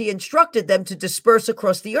Lord as he instructed them to disperse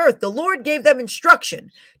across the earth. The Lord gave them instruction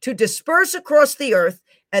to disperse across the earth,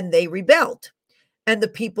 and they rebelled, and the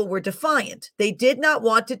people were defiant. They did not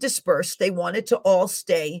want to disperse. They wanted to all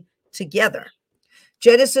stay together.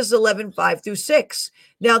 Genesis 11, 5 through 6.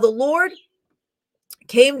 Now the Lord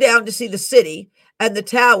came down to see the city and the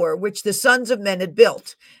tower which the sons of men had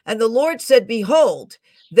built. And the Lord said, behold,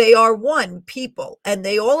 they are one people, and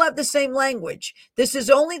they all have the same language. This is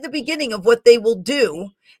only the beginning of what they will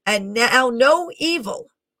do, and now no evil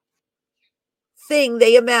thing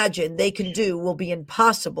they imagine they can do will be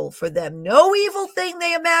impossible for them. No evil thing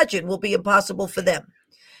they imagine will be impossible for them.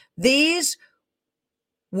 These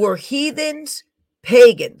were heathens,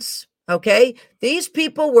 pagans, okay? These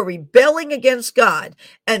people were rebelling against God,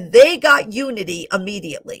 and they got unity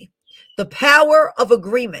immediately. The power of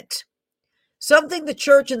agreement, something the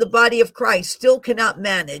church and the body of Christ still cannot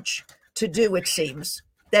manage to do, it seems.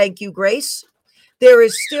 Thank you, Grace. There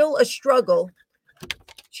is still a struggle.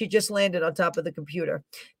 She just landed on top of the computer.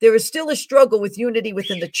 There is still a struggle with unity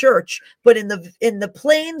within the church, but in the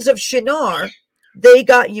plains of Shinar, they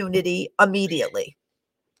got unity immediately.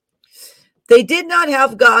 They did not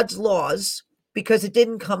have God's laws because it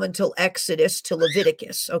didn't come until Exodus to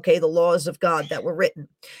Leviticus, okay, the laws of God that were written.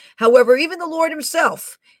 However, even the Lord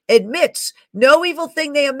himself admits no evil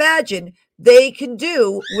thing they imagine they can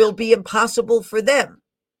do will be impossible for them.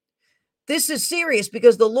 This is serious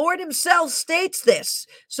because the Lord himself states this.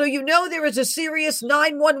 So you know there is a serious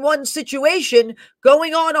 911 situation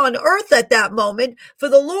going on earth at that moment for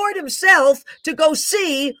the Lord himself to go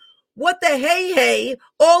see what the hey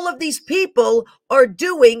all of these people are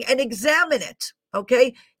doing and examine it.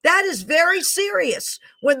 Okay, that is very serious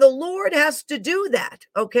when the Lord has to do that.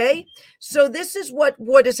 Okay, so this is what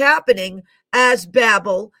is happening as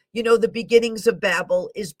Babel, the beginnings of Babel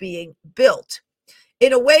is being built.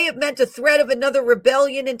 In a way, it meant a threat of another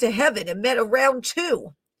rebellion into heaven. It meant a round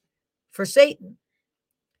two for Satan.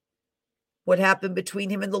 What happened between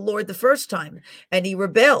him and the Lord the first time? And he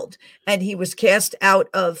rebelled, and he was cast out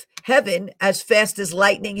of heaven as fast as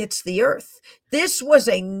lightning hits the earth. This was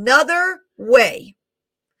another way,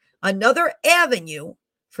 another avenue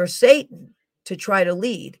for Satan to try to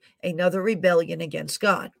lead another rebellion against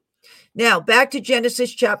God. Now, back to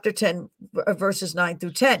Genesis chapter 10, verses 9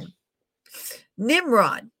 through 10.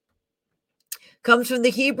 Nimrod comes from the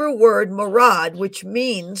Hebrew word morad, which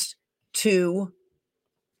means to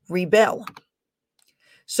rebel.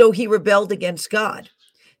 So he rebelled against God.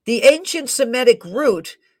 The ancient Semitic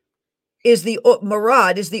root is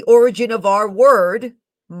morad is the origin of our word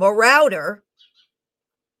marauder,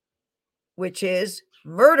 which is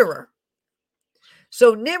murderer.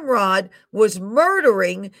 So Nimrod was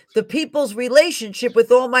murdering the people's relationship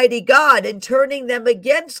with Almighty God and turning them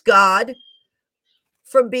against God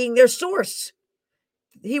from being their source.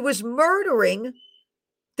 He was murdering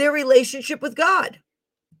their relationship with God.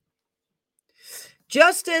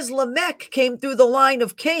 Just as Lamech came through the line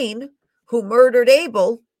of Cain, who murdered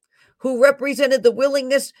Abel, who represented the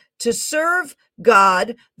willingness to serve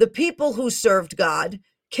God, the people who served God,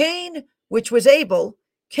 Cain, which was Abel,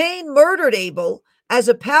 Cain murdered Abel as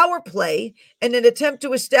a power play in an attempt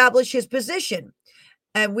to establish his position.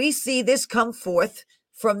 And we see this come forth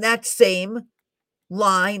from that same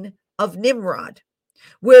line of Nimrod,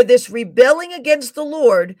 where this rebelling against the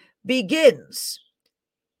Lord begins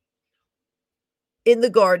in the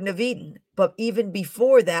Garden of Eden. But even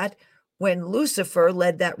before that, when Lucifer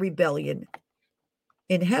led that rebellion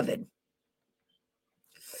in heaven.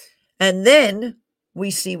 And then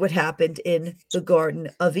we see what happened in the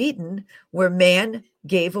Garden of Eden, where man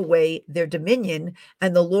gave away their dominion,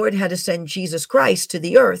 and the Lord had to send Jesus Christ to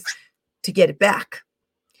the earth to get it back.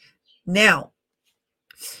 Now,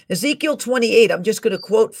 Ezekiel 28, I'm just going to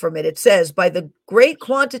quote from it. It says, by the great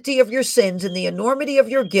quantity of your sins and the enormity of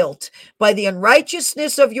your guilt, by the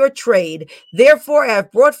unrighteousness of your trade, therefore I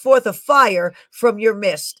have brought forth a fire from your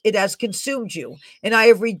midst. It has consumed you, and I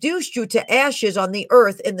have reduced you to ashes on the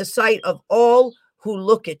earth in the sight of all who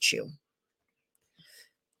look at you.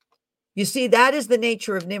 You see, that is the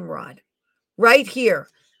nature of Nimrod. Right here,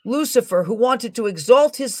 Lucifer, who wanted to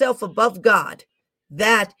exalt himself above God,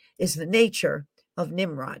 that is the nature of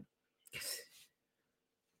Nimrod.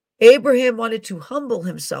 Abraham wanted to humble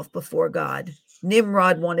himself before God.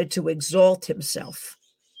 Nimrod wanted to exalt himself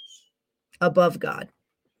above God.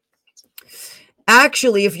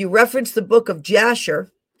 Actually, if you reference the book of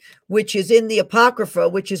Jasher, which is in the Apocrypha,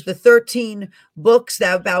 which is the 13 books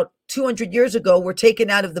that about 200 years ago were taken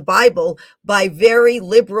out of the Bible by very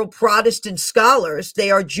liberal Protestant scholars. They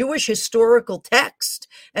are Jewish historical texts,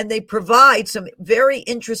 and they provide some very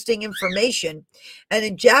interesting information. And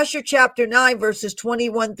in Jasher chapter 9, verses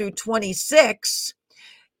 21 through 26,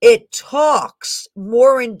 it talks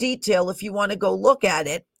more in detail, if you want to go look at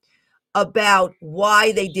it, about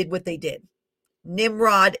why they did what they did.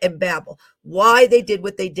 Nimrod and Babel, why they did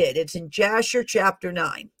what they did. It's in Jasher chapter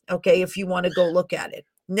 9, okay, if you want to go look at it.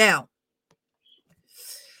 Now,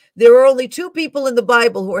 there are only two people in the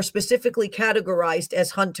Bible who are specifically categorized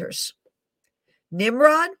as hunters: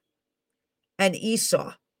 Nimrod and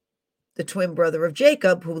Esau, the twin brother of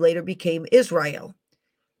Jacob, who later became Israel.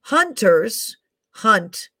 Hunters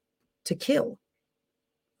hunt to kill.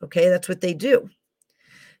 Okay, that's what they do.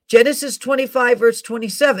 Genesis 25, verse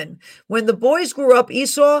 27. When the boys grew up,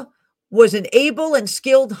 Esau was an able and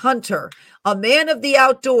skilled hunter, a man of the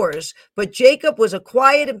outdoors, but Jacob was a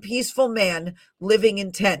quiet and peaceful man living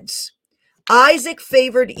in tents. Isaac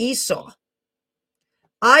favored Esau.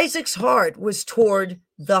 Isaac's heart was toward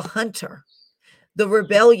the hunter, the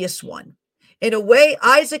rebellious one. In a way,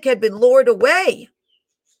 Isaac had been lured away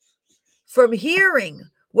from hearing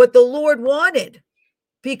what the Lord wanted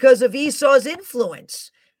because of Esau's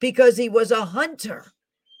influence, because he was a hunter.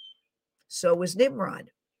 So was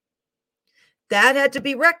Nimrod. That had to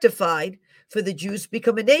be rectified for the Jews to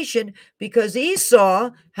become a nation, because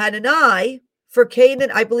Esau had an eye for Canaan,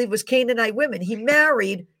 I believe it was Canaanite women. He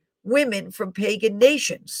married women from pagan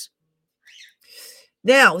nations.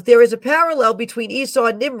 Now, there is a parallel between Esau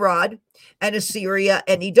and Nimrod and Assyria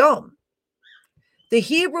and Edom. The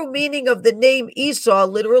Hebrew meaning of the name Esau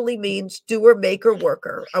literally means doer, maker,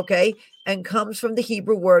 worker, okay? And comes from the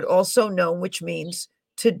Hebrew word also known, which means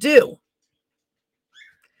to do.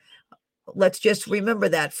 Let's just remember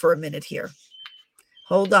that for a minute here.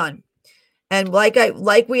 Hold on. And like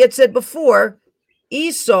we had said before,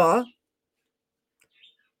 Esau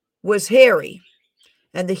was hairy.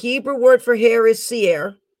 And the Hebrew word for hair is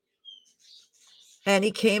seir. And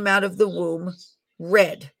he came out of the womb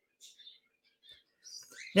red.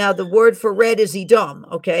 Now, the word for red is Edom,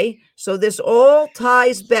 okay? So this all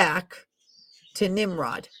ties back to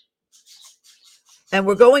Nimrod. And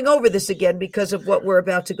we're going over this again because of what we're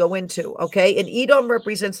about to go into, okay? And Edom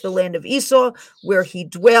represents the land of Esau, where he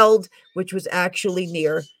dwelled, which was actually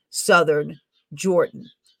near southern Jordan.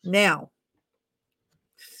 Now,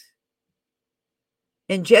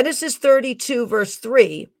 in Genesis 32, verse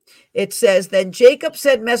 3, it says, Then Jacob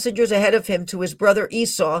sent messengers ahead of him to his brother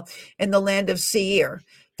Esau in the land of Seir,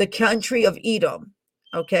 the country of Edom,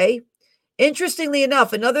 okay? Interestingly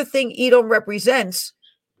enough, another thing Edom represents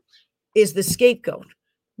is the scapegoat.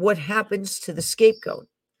 What happens to the scapegoat?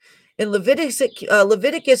 In Leviticus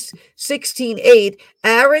 16:8,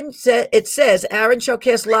 it says, Aaron shall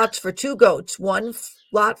cast lots for two goats, one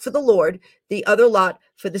lot for the Lord, the other lot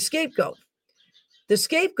for the scapegoat. The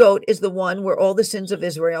scapegoat is the one where all the sins of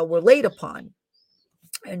Israel were laid upon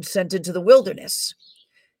and sent into the wilderness.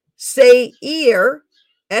 Seir,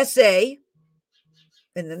 S-A,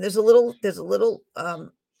 and then there's a little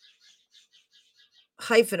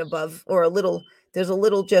hyphen above, or there's a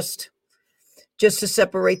little just to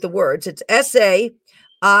separate the words. It's S-A-I-Y-R,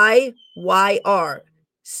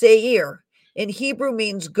 Seir. In Hebrew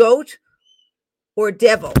means goat or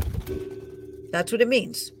devil. That's what it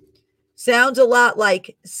means. Sounds a lot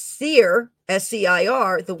like seir,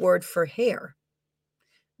 S-E-I-R, the word for hair,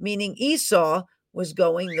 meaning Esau was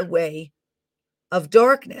going the way of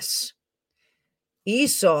darkness.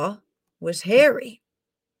 Esau was hairy.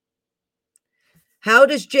 How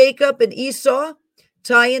does Jacob and Esau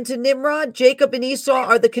tie into Nimrod? Jacob and Esau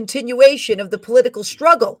are the continuation of the political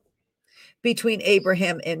struggle between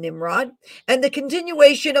Abraham and Nimrod, and the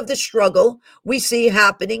continuation of the struggle we see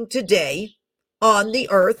happening today on the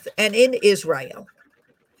earth and in Israel,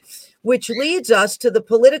 which leads us to the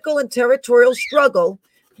political and territorial struggle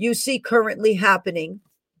you see currently happening,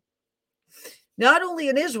 not only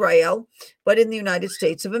in Israel, but in the United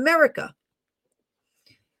States of America.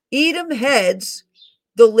 Edom heads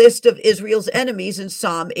the list of Israel's enemies in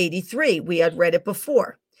Psalm 83. We had read it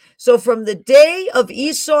before. So from the day of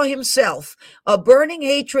Esau himself, a burning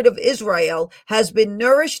hatred of Israel has been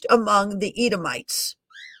nourished among the Edomites.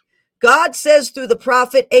 God says through the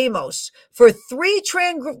prophet Amos, for 3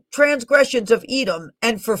 transgressions of Edom,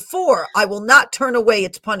 and for 4, I will not turn away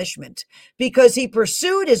its punishment, because he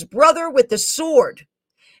pursued his brother with the sword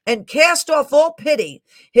and cast off all pity.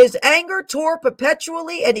 His anger tore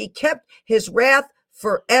perpetually, and he kept his wrath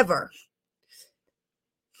forever.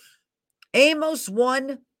 Amos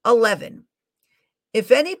 1:11. If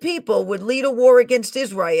any people would lead a war against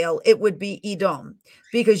Israel, it would be Edom,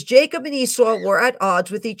 because Jacob and Esau were at odds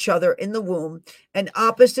with each other in the womb and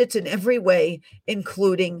opposites in every way,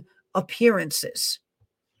 including appearances.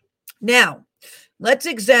 Now, let's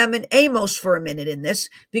examine Amos for a minute in this,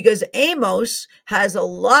 because Amos has a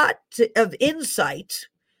lot of insight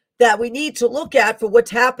that we need to look at for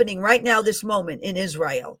what's happening right now, this moment in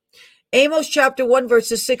Israel. Amos chapter 1,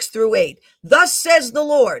 verses 6 through 8. Thus says the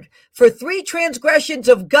Lord, for 3 transgressions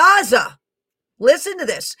of Gaza, listen to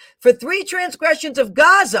this, for 3 transgressions of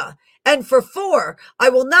Gaza, and for 4, I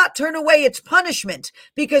will not turn away its punishment,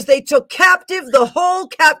 because they took captive the whole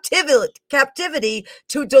captivity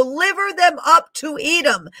to deliver them up to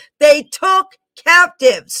Edom. They took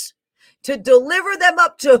captives to deliver them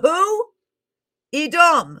up to who?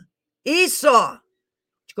 Edom, Esau,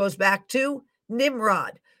 which goes back to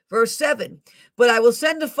Nimrod. Verse 7, but I will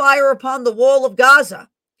send a fire upon the wall of Gaza,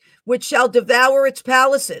 which shall devour its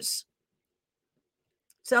palaces.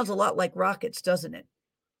 Sounds a lot like rockets, doesn't it?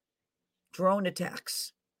 Drone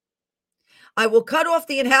attacks. I will cut off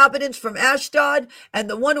the inhabitants from Ashdod and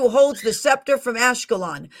the one who holds the scepter from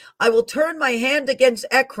Ashkelon. I will turn my hand against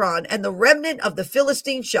Ekron, and the remnant of the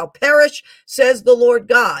Philistines shall perish, says the Lord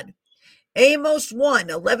God. Amos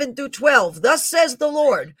 1:11 through 12. Thus says the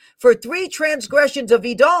Lord, for 3 transgressions of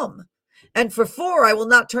Edom, and for 4 I will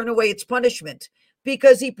not turn away its punishment,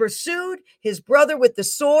 because he pursued his brother with the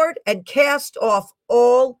sword and cast off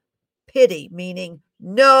all pity, meaning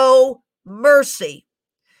no mercy.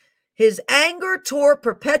 His anger tore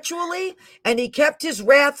perpetually, and he kept his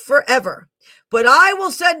wrath forever. But I will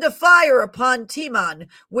send a fire upon Teman,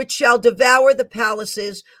 which shall devour the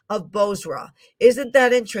palaces of Bozrah. Isn't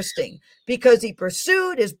that interesting? Because he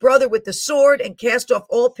pursued his brother with the sword and cast off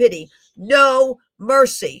all pity. No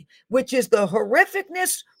mercy, which is the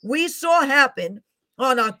horrificness we saw happen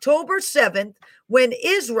on October 7th when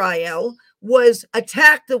Israel was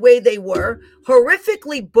attacked the way they were,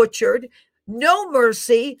 horrifically butchered, no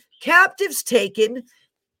mercy, captives taken.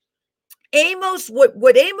 Amos,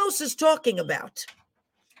 what Amos is talking about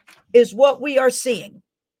is what we are seeing.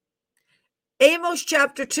 Amos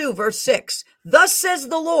chapter 2, verse 6. Thus says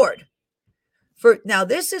the Lord. Now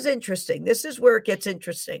this is interesting. This is where it gets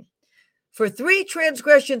interesting. For 3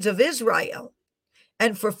 transgressions of Israel,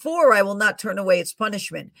 and for 4 I will not turn away its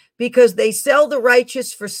punishment, because they sell the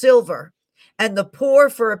righteous for silver, and the poor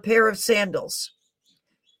for a pair of sandals.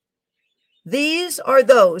 These are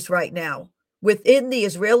those right now within the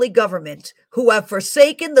Israeli government who have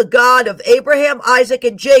forsaken the God of Abraham, Isaac,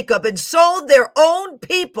 and Jacob and sold their own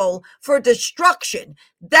people for destruction.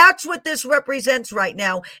 That's what this represents right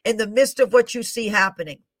now in the midst of what you see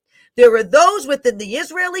happening. There are those within the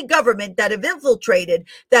Israeli government that have infiltrated,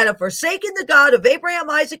 that have forsaken the God of Abraham,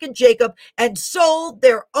 Isaac, and Jacob and sold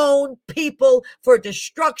their own people for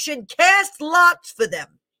destruction, cast lots for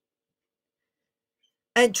them,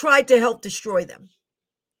 and tried to help destroy them.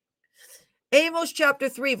 Amos chapter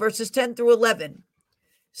 3, verses 10 through 11.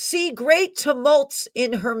 See great tumults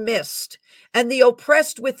in her midst, and the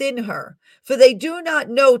oppressed within her, for they do not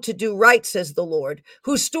know to do right, says the Lord,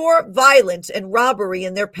 who store up violence and robbery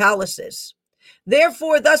in their palaces.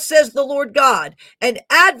 Therefore, thus says the Lord God, an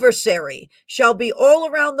adversary shall be all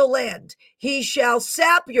around the land. He shall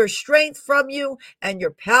sap your strength from you, and your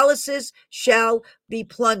palaces shall be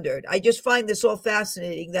plundered. I just find this all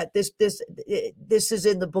fascinating that this is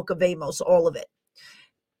in the book of Amos, all of it.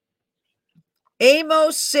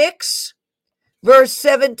 Amos 6, verse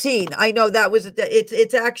 17. I know that was,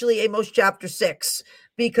 it's actually Amos chapter 6,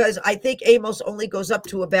 because I think Amos only goes up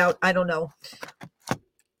to about, I don't know,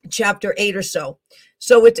 chapter 8 or so.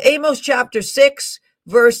 So it's Amos chapter 6,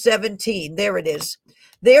 verse 17. There it is.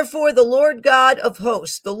 Therefore, the Lord God of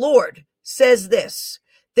hosts, the Lord, says this: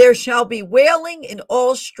 there shall be wailing in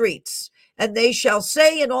all streets, and they shall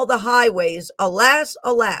say in all the highways, alas,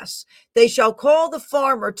 alas. They shall call the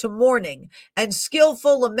farmer to mourning, and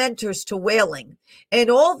skillful lamenters to wailing. In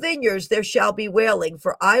all vineyards there shall be wailing,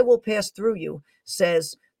 for I will pass through you,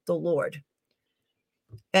 says the Lord.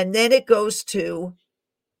 And then it goes to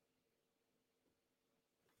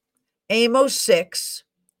Amos 6,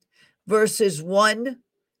 verses 1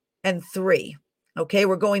 and 3. Okay,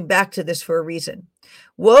 we're going back to this for a reason.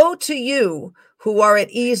 Woe to you who are at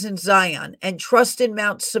ease in Zion and trust in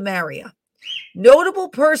Mount Samaria, notable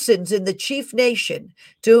persons in the chief nation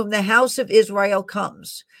to whom the house of Israel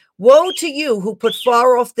comes. Woe to you who put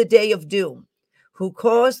far off the day of doom, who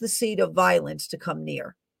cause the seed of violence to come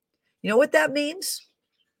near. You know what that means?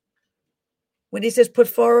 When he says put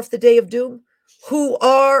far off the day of doom, who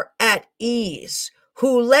are at ease,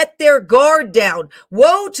 who let their guard down.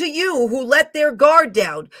 Woe to you who let their guard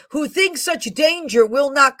down, who think such danger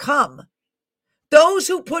will not come. Those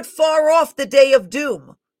who put far off the day of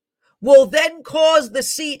doom will then cause the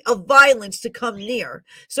seat of violence to come near.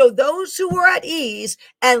 So those who are at ease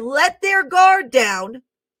and let their guard down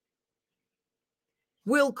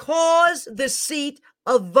will cause the seat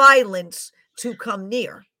of violence to come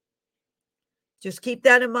near. Just keep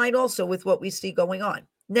that in mind also with what we see going on.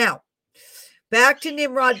 Now, back to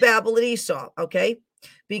Nimrod, Babel, and Esau, okay?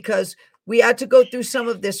 Because we had to go through some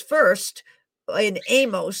of this first in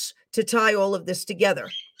Amos to tie all of this together.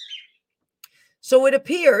 So it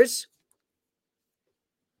appears,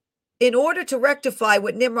 in order to rectify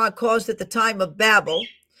what Nimrod caused at the time of Babel,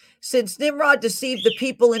 since Nimrod deceived the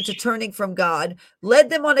people into turning from God,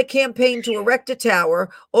 led them on a campaign to erect a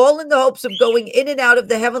tower, all in the hopes of going in and out of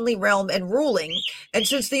the heavenly realm and ruling, and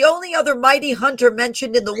since the only other mighty hunter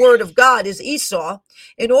mentioned in the word of God is Esau,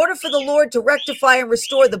 in order for the Lord to rectify and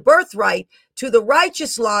restore the birthright to the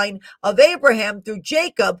righteous line of Abraham through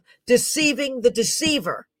Jacob, deceiving the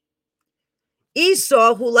deceiver.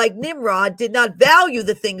 Esau, who like Nimrod did not value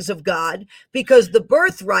the things of God because the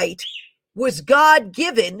birthright was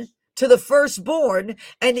God-given to the firstborn,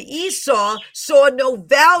 and Esau saw no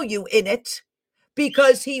value in it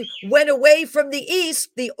because he went away from the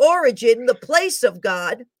east, the origin, the place of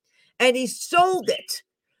God, and he sold it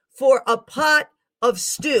for a pot of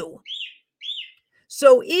stew.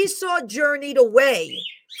 So Esau journeyed away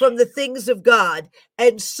from the things of God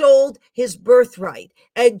and sold his birthright,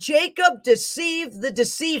 and Jacob deceived the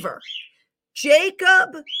deceiver.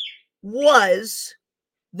 Jacob was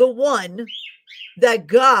the one that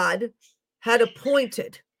God had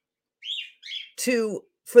appointed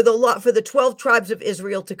for the 12 tribes of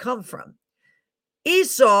Israel to come from.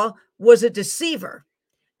 Esau was a deceiver,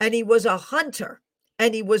 and he was a hunter,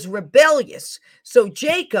 and he was rebellious. So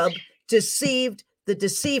Jacob deceived the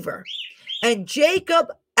deceiver. And Jacob,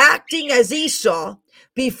 acting as Esau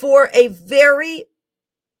before a very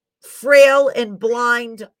frail and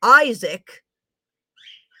blind Isaac,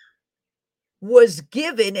 was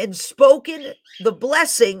given and spoken the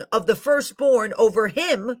blessing of the firstborn over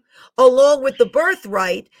him, along with the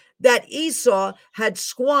birthright that Esau had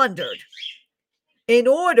squandered in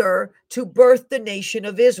order to birth the nation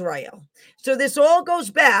of Israel. So this all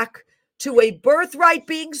goes back to a birthright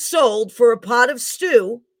being sold for a pot of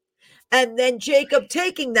stew, and then Jacob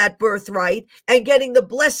taking that birthright and getting the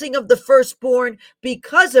blessing of the firstborn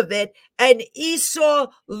because of it, and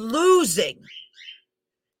Esau losing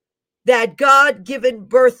that God-given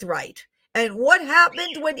birthright. And what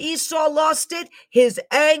happened when Esau lost it? His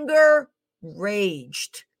anger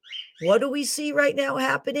raged. What do we see right now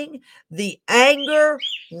happening? The anger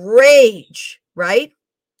rage, right?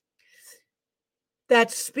 That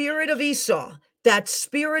spirit of Esau, that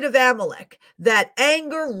spirit of Amalek, that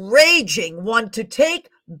anger raging, want to take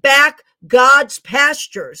back God's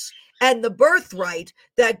pastures and the birthright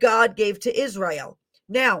that God gave to Israel.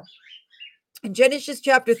 Now, in Genesis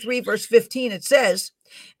chapter 3, verse 15, it says,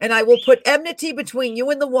 "And I will put enmity between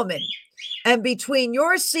you and the woman, and between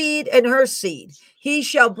your seed and her seed. He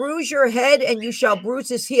shall bruise your head, and you shall bruise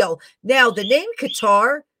his heel." Now, the name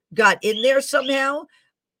Qatar got in there somehow,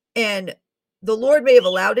 and the Lord may have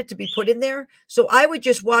allowed it to be put in there. So I would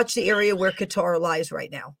just watch the area where Qatar lies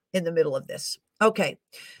right now in the middle of this. Okay,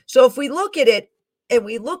 so if we look at it, and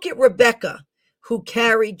we look at Rebekah, who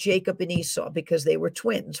carried Jacob and Esau because they were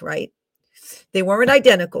twins, right? They weren't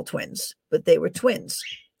identical twins, but they were twins.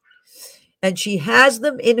 And she has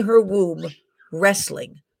them in her womb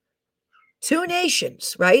wrestling. Two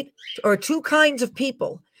nations, right? Or two kinds of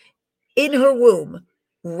people in her womb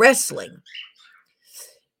wrestling.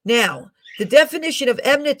 Now, the definition of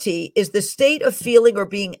enmity is the state of feeling or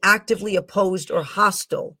being actively opposed or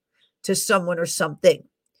hostile to someone or something.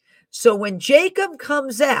 So when Jacob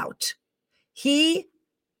comes out, he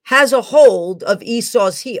has a hold of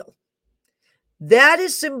Esau's heel. That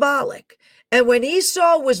is symbolic. And when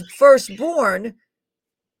Esau was first born,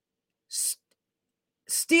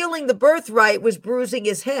 stealing the birthright was bruising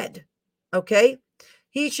his head. Okay?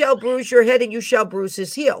 He shall bruise your head and you shall bruise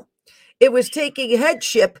his heel. It was taking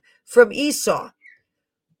headship from Esau.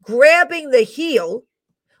 Grabbing the heel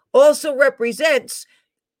also represents,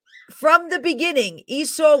 from the beginning,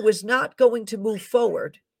 Esau was not going to move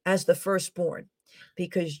forward as the firstborn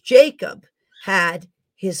because Jacob had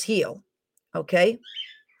his heel. Okay?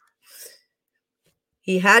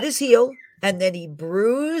 He had his heel, and then he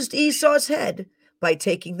bruised Esau's head by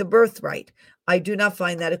taking the birthright. I do not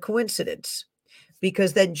find that a coincidence,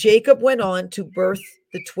 because then Jacob went on to birth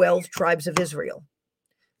the 12 tribes of Israel,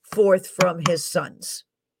 forth from his sons.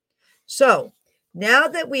 So now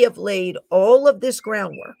that we have laid all of this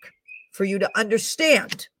groundwork for you to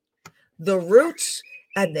understand the roots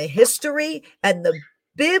and the history and the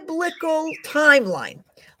biblical timeline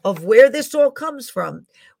of where this all comes from,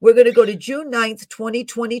 we're going to go to June 9th,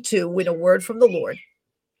 2022 with a word from the Lord.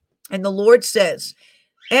 And the Lord says,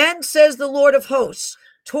 "And says the Lord of hosts,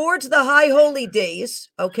 towards the high holy days,"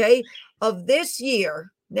 okay, "of this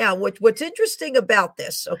year." Now, what's interesting about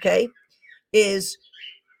this, okay, is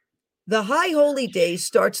the high holy days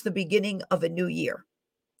starts the beginning of a new year.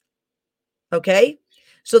 Okay?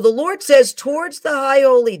 So the Lord says, towards the high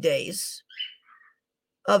holy days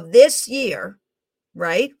of this year,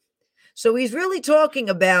 right? So he's really talking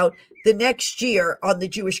about the next year on the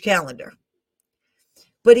Jewish calendar.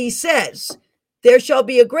 But he says, there shall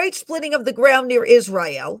be a great splitting of the ground near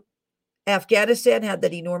Israel. Afghanistan had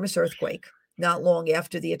that enormous earthquake not long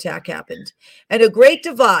after the attack happened. And a great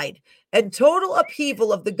divide and total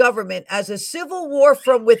upheaval of the government as a civil war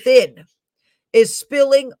from within is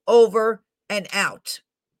spilling over and out.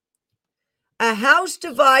 A house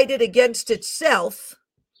divided against itself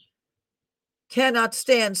cannot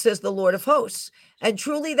stand, says the Lord of hosts. And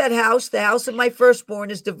truly that house, the house of my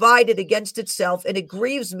firstborn, is divided against itself, and it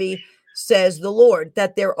grieves me, says the Lord,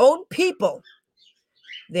 that their own people,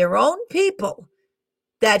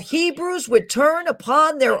 that Hebrews would turn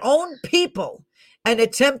upon their own people and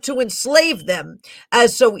attempt to enslave them,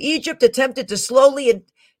 as so Egypt attempted to slowly and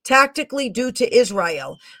tactically do to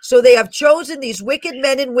Israel. So they have chosen these wicked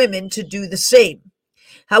men and women to do the same.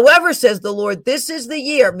 However, says the Lord, this is the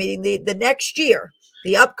year, meaning the next year,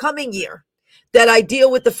 the upcoming year, that I deal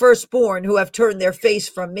with the firstborn who have turned their face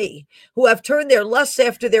from me, who have turned their lusts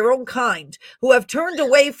after their own kind, who have turned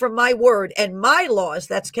away from my word and my laws.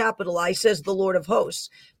 That's capitalized, says the Lord of hosts.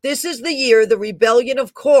 This is the year the rebellion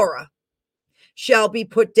of Korah shall be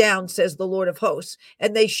put down, says the Lord of hosts,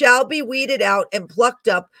 and they shall be weeded out and plucked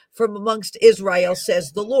up from amongst Israel,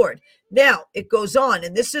 says the Lord. Now it goes on,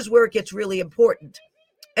 and this is where it gets really important.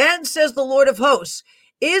 And says the Lord of hosts,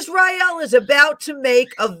 Israel is about to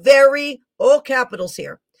make a very, all capitals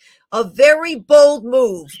here, a very bold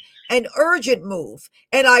move, an urgent move.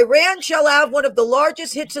 And Iran shall have one of the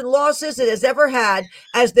largest hits and losses it has ever had,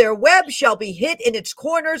 as their web shall be hit in its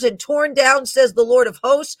corners and torn down, says the Lord of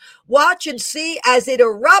hosts. Watch and see as it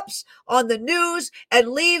erupts on the news and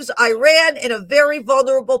leaves Iran in a very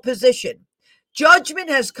vulnerable position. Judgment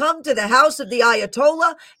has come to the house of the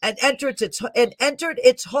Ayatollah and entered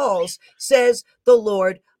its halls, says the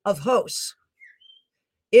Lord of hosts.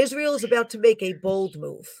 Israel is about to make a bold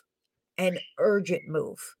move, an urgent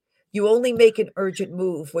move. You only make an urgent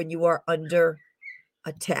move when you are under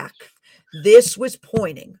attack. This was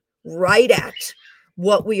pointing right at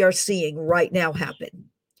what we are seeing right now happen.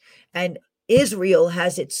 And Israel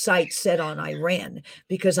has its sights set on Iran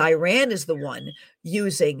because Iran is the one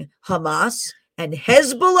using Hamas and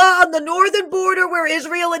Hezbollah on the northern border where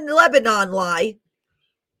Israel and Lebanon lie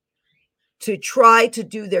to try to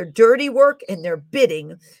do their dirty work and their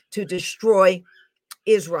bidding to destroy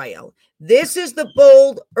Israel. This is the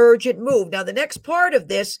bold, urgent move. Now, the next part of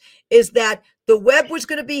this is that the web was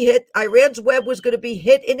going to be hit. Iran's web was going to be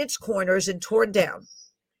hit in its corners and torn down,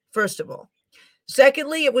 first of all.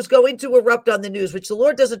 Secondly, it was going to erupt on the news, which the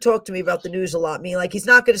Lord doesn't talk to me about the news a lot. Meaning, like, he's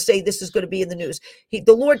not going to say this is going to be in the news. The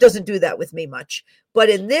Lord doesn't do that with me much. But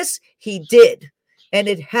in this, he did. And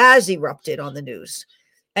it has erupted on the news.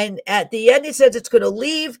 And at the end, it says it's going to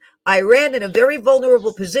leave Iran in a very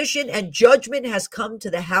vulnerable position, and judgment has come to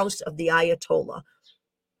the house of the Ayatollah.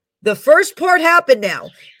 The first part happened now.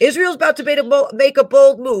 Israel's about to make a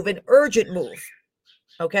bold move, an urgent move.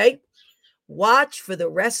 Okay? Watch for the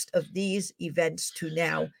rest of these events to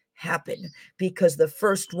now happen because the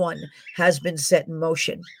first one has been set in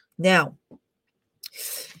motion. Now,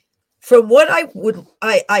 from what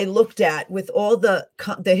I looked at with all the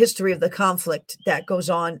history of the conflict that goes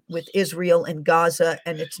on with Israel and Gaza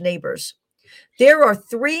and its neighbors, there are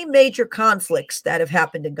three major conflicts that have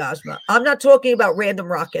happened in Gaza. I'm not talking about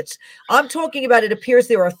random rockets. I'm talking about it appears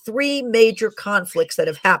there are three major conflicts that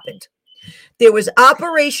have happened. There was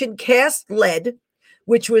Operation Cast Lead,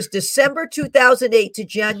 which was December 2008 to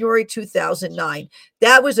January 2009.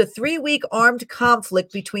 That was a 3-week armed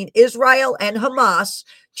conflict between Israel and Hamas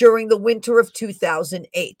during the winter of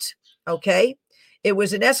 2008. Okay? It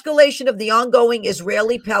was an escalation of the ongoing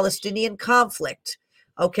Israeli-Palestinian conflict.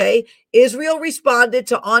 Okay? Israel responded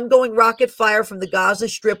to ongoing rocket fire from the Gaza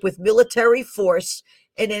Strip with military force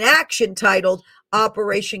in an action titled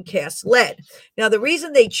Operation Cast Lead. Now, the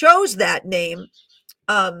reason they chose that name,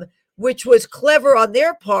 which was clever on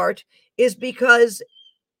their part, is because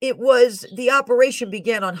the operation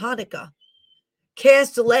began on Hanukkah.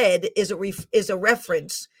 Cast Lead is a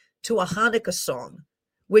reference to a Hanukkah song,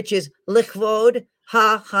 which is Lichvod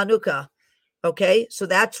Ha-Hanukkah. Okay, so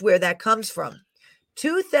that's where that comes from.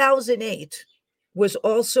 2008 was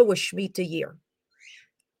also a Shemitah year.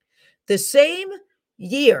 The same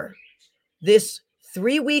year this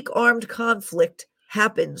 3-week armed conflict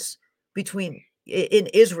happens in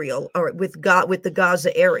Israel or with the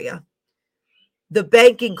Gaza area. The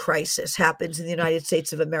banking crisis happens in the United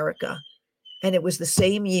States of America, and it was the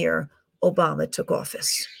same year Obama took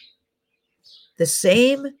office. The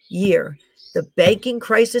same year the banking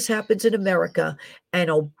crisis happens in America and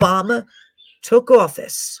Obama took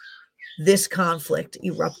office, this conflict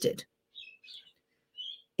erupted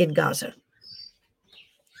in Gaza.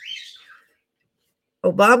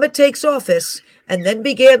 Obama takes office and then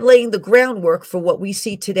began laying the groundwork for what we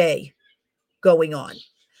see today going on.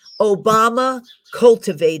 Obama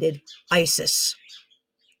cultivated ISIS.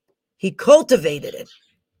 He cultivated it.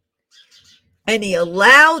 And he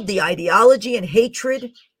allowed the ideology and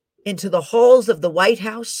hatred into the halls of the White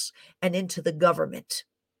House and into the government.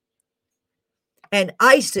 And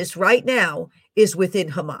ISIS right now is within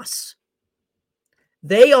Hamas.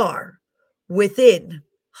 They are within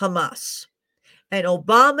Hamas. And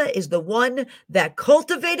Obama is the one that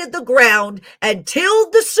cultivated the ground and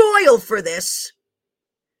tilled the soil for this,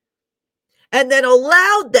 and then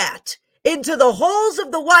allowed that into the halls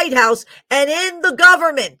of the White House and in the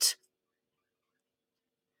government.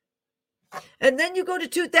 And then you go to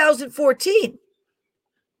 2014,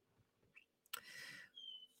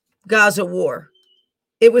 Gaza war.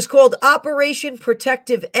 It was called Operation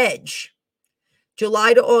Protective Edge.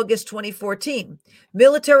 July to August 2014.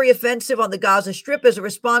 Military offensive on the Gaza Strip as a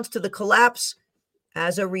response to the collapse.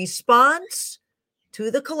 Who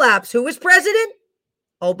was president?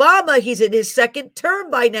 Obama. He's in his second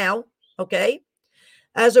term by now. Okay.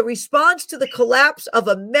 As a response to the collapse of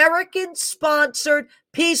American-sponsored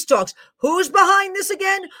peace talks. Who's behind this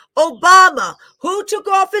again? Obama. Who took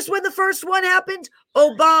office when the first one happened?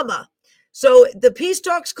 Obama. So the peace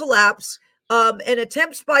talks collapse, and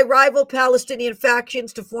attempts by rival Palestinian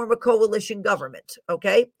factions to form a coalition government,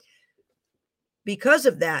 okay? Because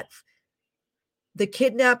of that, the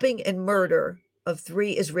kidnapping and murder of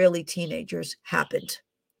 3 Israeli teenagers happened.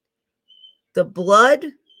 The blood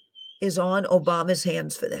is on Obama's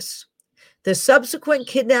hands for this. The subsequent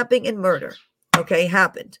kidnapping and murder, okay,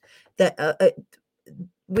 happened. That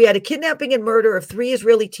we had a kidnapping and murder of 3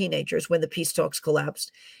 Israeli teenagers when the peace talks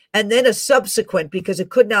collapsed, and then a subsequent, because it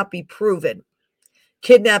could not be proven,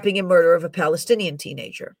 kidnapping and murder of a Palestinian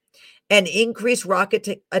teenager, and increased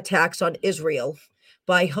rocket attacks on Israel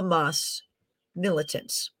by Hamas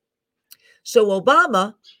militants. So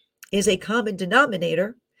Obama is a common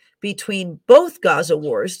denominator between both Gaza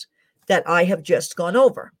wars that I have just gone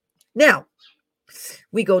over. Now,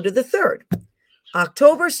 we go to the third.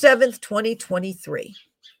 October 7th, 2023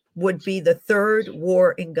 would be the third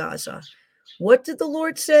war in Gaza. What did the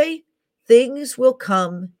Lord say? Things will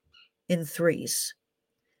come in threes.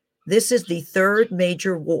 This is the third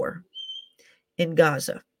major war in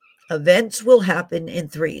Gaza. Events will happen in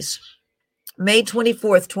threes. May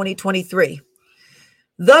 24th, 2023.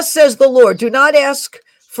 Thus says the Lord, do not ask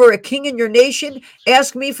for a king in your nation.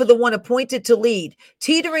 Ask me for the one appointed to lead.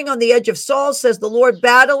 Teetering on the edge of Saul, says the Lord,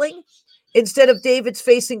 battling instead of David's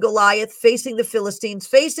facing Goliath, facing the Philistines,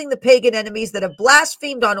 facing the pagan enemies that have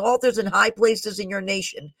blasphemed on altars and high places in your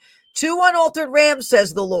nation. 2 unaltered rams,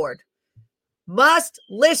 says the Lord, must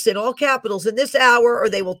listen, all capitals, in this hour, or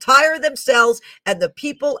they will tire themselves and the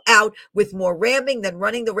people out with more ramming than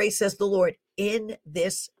running the race, says the Lord, in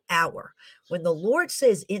this hour. When the Lord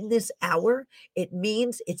says in this hour, it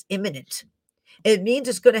means it's imminent. It means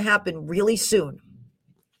it's going to happen really soon.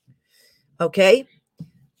 Okay?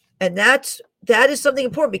 And that is something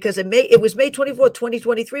important, because it was May 24th,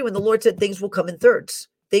 2023, when the Lord said things will come in thirds.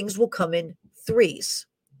 Things will come in threes.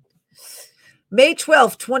 May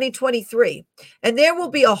 12th, 2023. And there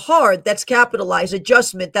will be a hard, that's capitalized,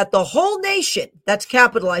 adjustment that the whole nation, that's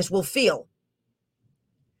capitalized, will feel.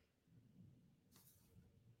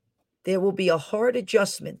 There will be a hard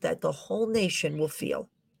adjustment that the whole nation will feel.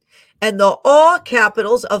 And the awe,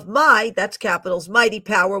 capitals, of my, that's capitals, mighty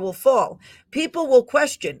power will fall. People will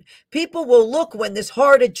question. People will look when this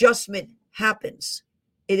hard adjustment happens.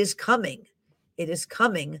 It is coming. It is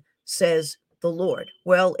coming, says the Lord.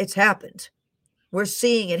 Well, it's happened. We're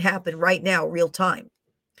seeing it happen right now, real time.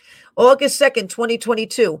 August 2nd,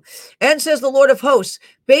 2022. And says the Lord of hosts,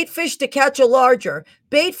 bait fish to catch a larger.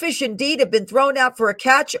 Bait fish indeed have been thrown out for a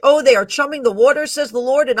catch. Oh, they are chumming the water, says the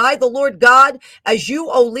Lord. And I, the Lord God, as you,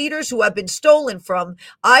 O leaders who have been stolen from,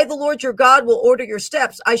 I, the Lord your God, will order your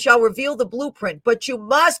steps. I shall reveal the blueprint. But you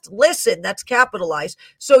must listen, that's capitalized.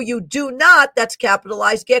 So you do not, that's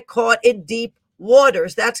capitalized, get caught in deep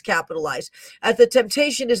waters, that's capitalized. As the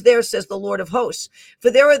temptation is there, says the Lord of hosts. For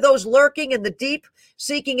there are those lurking in the deep,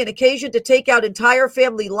 seeking an occasion to take out entire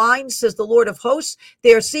family lines, says the Lord of hosts.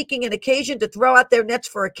 They are seeking an occasion to throw out their nets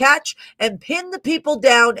for a catch and pin the people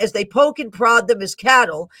down as they poke and prod them as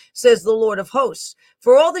cattle, says the Lord of hosts.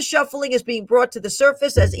 For all the shuffling is being brought to the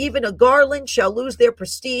surface, as even a garland shall lose their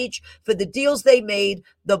prestige for the deals they made,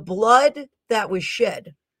 the blood that was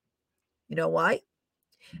shed. You know why?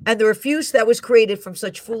 And the refuse that was created from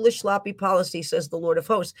such foolish, sloppy policy, says the Lord of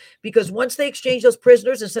hosts. Because once they exchanged those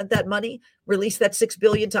prisoners and sent that money, released that $6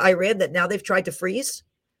 billion to Iran that now they've tried to freeze,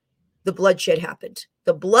 the bloodshed happened.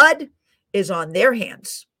 The blood is on their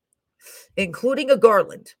hands, including a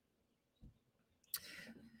garland.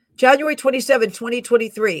 January 27,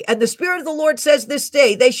 2023. And the Spirit of the Lord says this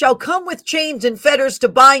day, they shall come with chains and fetters to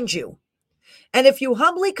bind you. And if you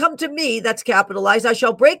humbly come to me, that's capitalized, I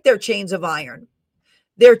shall break their chains of iron.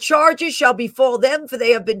 Their charges shall befall them, for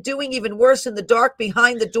they have been doing even worse in the dark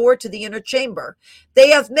behind the door to the inner chamber. They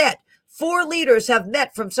have met. 4 leaders have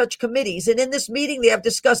met from such committees, and in this meeting they have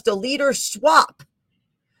discussed a leader swap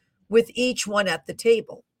with each one at the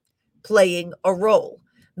table, playing a role.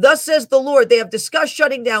 Thus says the Lord, they have discussed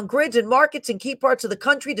shutting down grids and markets in key parts of the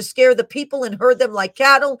country to scare the people and herd them like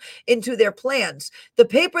cattle into their plans. The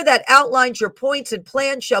paper that outlines your points and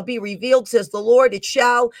plans shall be revealed, says the Lord. It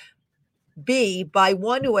shall be by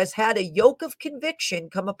one who has had a yoke of conviction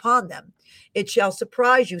come upon them. It shall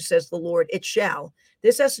surprise you, says the Lord. It shall.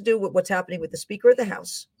 This has to do with what's happening with the Speaker of the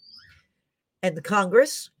House and the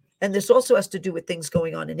Congress, and this also has to do with things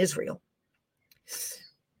going on in Israel.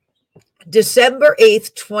 December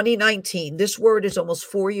 8th, 2019. This word is almost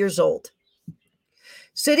 4 years old.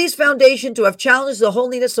 Cities foundation to have challenged the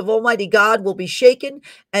holiness of Almighty God will be shaken,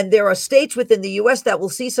 and there are states within the U.S. that will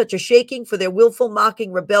see such a shaking for their willful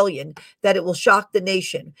mocking rebellion that it will shock the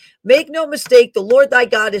nation. Make no mistake, the Lord thy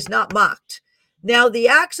God is not mocked. Now, the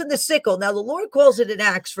axe and the sickle, now the Lord calls it an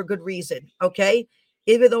axe for good reason, okay?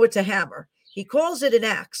 Even though it's a hammer. He calls it an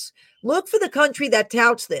axe. Look for the country that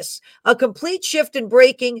touts this. A complete shift in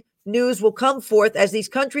breaking news will come forth as these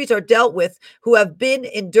countries are dealt with who have been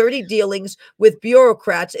in dirty dealings with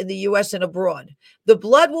bureaucrats in the U.S. and abroad. The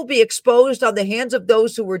blood will be exposed on the hands of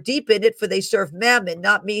those who were deep in it, for they serve Mammon,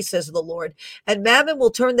 not me, says the Lord. And Mammon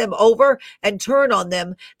will turn them over and turn on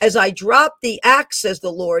them as I drop the axe, says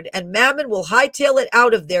the Lord, and Mammon will hightail it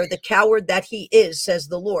out of there, the coward that he is, says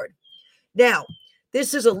the Lord. Now,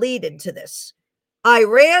 this is a lead into this.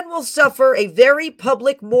 Iran will suffer a very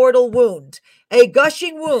public mortal wound, a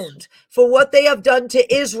gushing wound for what they have done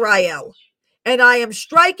to Israel. And I am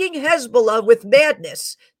striking Hezbollah with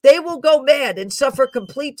madness. They will go mad and suffer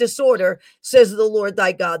complete disorder, says the Lord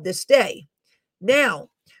thy God this day. Now,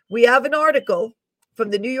 we have an article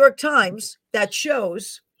from the New York Times that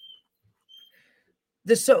shows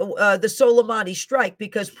the Soleimani strike,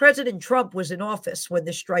 because President Trump was in office when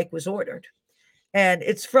the strike was ordered. And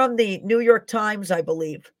it's from the New York Times, I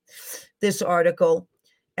believe, this article.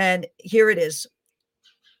 And here it is.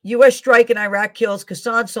 U.S. strike in Iraq kills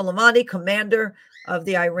Qasem Soleimani, commander of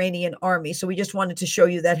the Iranian army. So we just wanted to show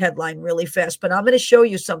you that headline really fast. But I'm going to show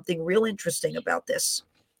you something real interesting about this.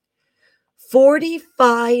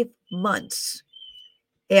 45 months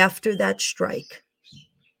after that strike,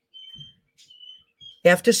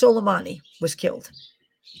 after Soleimani was killed,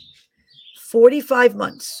 45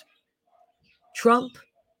 months, Trump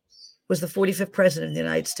was the 45th president of the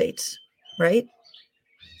United States, right?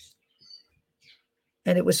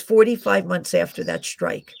 And it was 45 months after that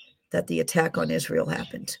strike that the attack on Israel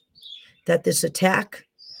happened. That this attack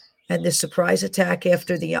and this surprise attack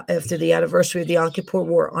after the anniversary of the Yom Kippur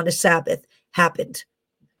War on a Sabbath happened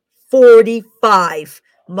 45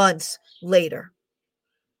 months later.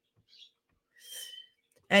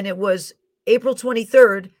 And it was April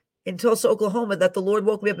 23rd in Tulsa, Oklahoma, that the Lord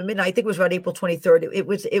woke me up at midnight. I think it was around April 23rd.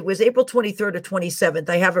 It was April 23rd or 27th.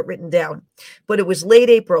 I have it written down, but it was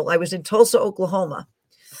late April. I was in Tulsa, Oklahoma.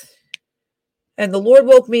 And the Lord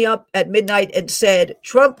woke me up at midnight and said,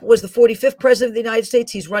 Trump was the 45th president of the United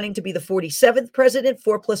States. He's running to be the 47th president.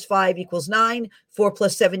 4 plus 5 equals 9. 4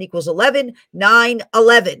 plus 7 equals 11.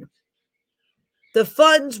 9/11. The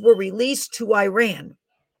funds were released to Iran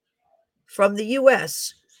from the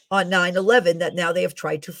U.S. on 9/11 that now they have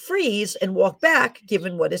tried to freeze and walk back,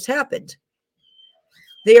 given what has happened.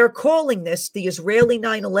 They are calling this the Israeli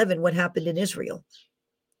 9/11, what happened in Israel.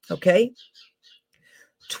 Okay?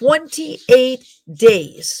 28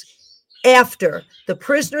 days after the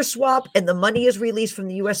prisoner swap and the money is released from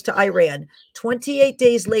the U.S. to Iran, 28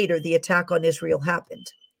 days later, the attack on Israel happened.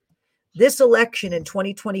 This election in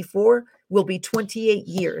 2024 will be 28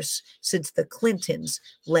 years since the Clintons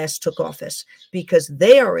last took office, because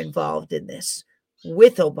they are involved in this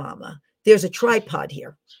with Obama. There's a tripod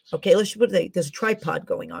here. Okay, let's put it, there's a tripod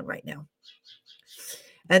going on right now.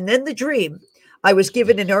 And then the dream I was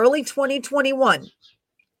given in early 2021,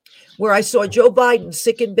 where I saw Joe Biden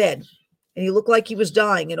sick in bed, and he looked like he was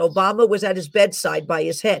dying, and Obama was at his bedside by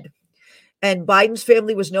his head, and Biden's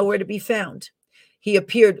family was nowhere to be found. He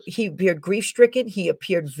appeared grief-stricken. He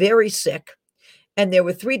appeared very sick. And there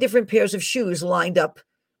were 3 different pairs of shoes lined up.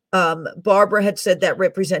 Barbara had said that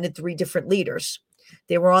represented 3 different leaders.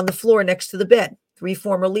 They were on the floor next to the bed, 3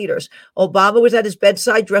 former leaders. Obama was at his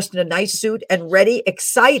bedside, dressed in a nice suit and ready,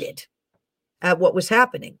 excited at what was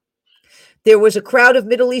happening. There was a crowd of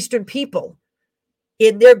Middle Eastern people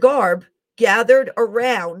in their garb gathered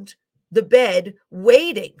around the bed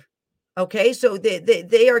waiting. Okay, so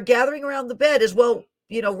they are gathering around the bed as well,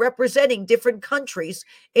 you know, representing different countries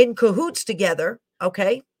in cahoots together.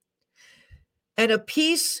 Okay, and a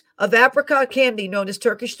piece of apricot candy known as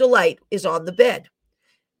Turkish Delight is on the bed.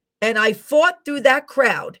 And I fought through that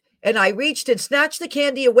crowd, and I reached and snatched the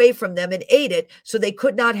candy away from them and ate it so they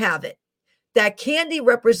could not have it. That candy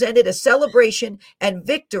represented a celebration and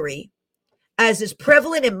victory, as is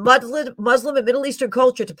prevalent in Muslim and Middle Eastern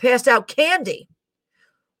culture, to pass out candy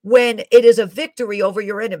when it is a victory over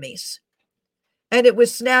your enemies. And it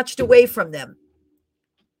was snatched away from them.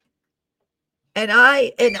 And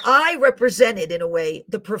I represented, in a way,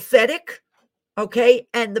 the prophetic, okay,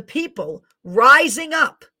 and the people rising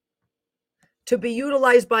up to be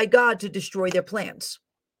utilized by God to destroy their plans.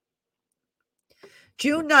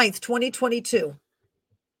 June 9th, 2022.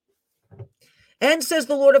 And says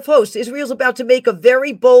the Lord of hosts, Israel's about to make a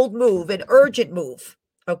very bold move, an urgent move.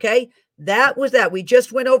 Okay. That was that. We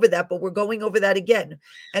just went over that, but we're going over that again.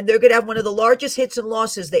 And they're going to have one of the largest hits and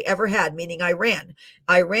losses they ever had, meaning Iran.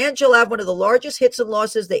 Iran shall have one of the largest hits and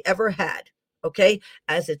losses they ever had. Okay.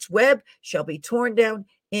 As its web shall be torn down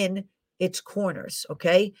in its corners.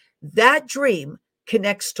 Okay. That dream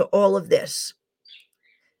connects to all of this.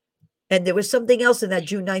 And there was something else in that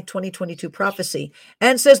June 9th, 2022 prophecy.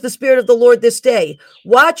 And says the Spirit of the Lord this day,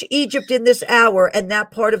 watch Egypt in this hour and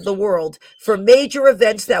that part of the world for major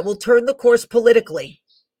events that will turn the course politically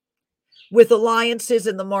with alliances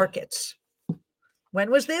in the markets.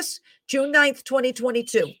 When was this? June 9th,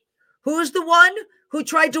 2022. Who's the one who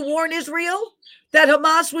tried to warn Israel that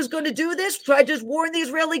Hamas was going to do this? Tried to warn the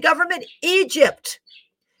Israeli government? Egypt.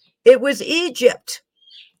 It was Egypt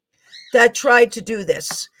that tried to do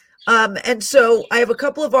this. And so I have a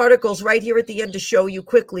couple of articles right here at the end to show you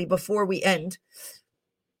quickly before we end.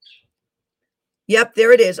 Yep,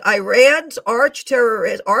 there it is. Iran's arch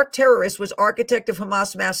terrorist was architect of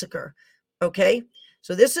Hamas massacre. Okay,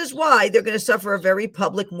 so this is why they're going to suffer a very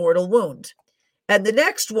public mortal wound. And the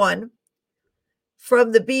next one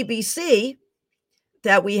from the BBC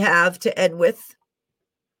that we have to end with,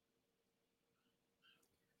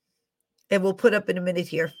 and we'll put up in a minute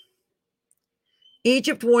here.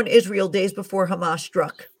 Egypt warned Israel days before Hamas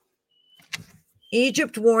struck.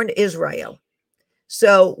 Egypt warned Israel.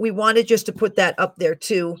 So we wanted just to put that up there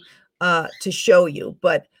too, to show you.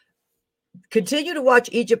 But continue to watch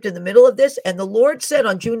Egypt in the middle of this. And the Lord said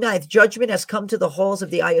on June 9th, judgment has come to the halls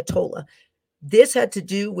of the Ayatollah. This had to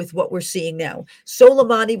do with what we're seeing now.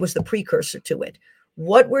 Soleimani was the precursor to it.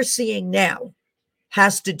 What we're seeing now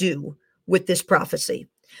has to do with this prophecy.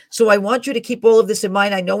 So I want you to keep all of this in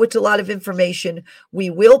mind. I know it's a lot of information. We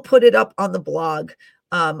will put it up on the blog.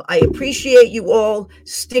 I appreciate you all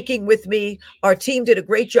sticking with me. Our team did a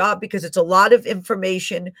great job because it's a lot of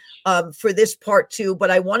information for this part too, but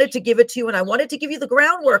I wanted to give it to you and I wanted to give you the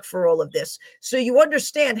groundwork for all of this so you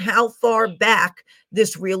understand how far back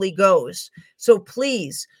this really goes. So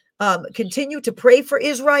please continue to pray for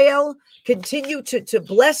Israel. Continue to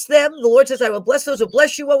bless them. The Lord says, I will bless those who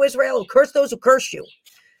bless you, O Israel, and curse those who curse you.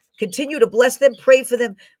 Continue to bless them, pray for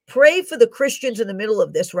them, pray for the Christians in the middle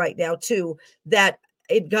of this right now too, that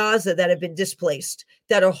in Gaza that have been displaced,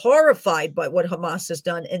 that are horrified by what Hamas has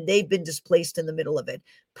done, and they've been displaced in the middle of it.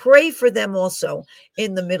 Pray for them also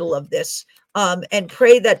in the middle of this, and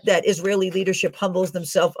pray that Israeli leadership humbles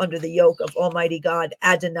themselves under the yoke of Almighty God,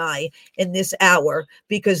 Adonai, in this hour,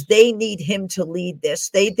 because they need him to lead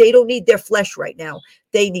this. They don't need their flesh right now.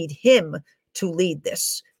 They need him to lead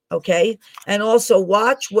this. Okay. And also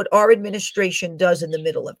watch what our administration does in the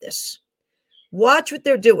middle of this. Watch what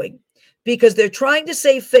they're doing because they're trying to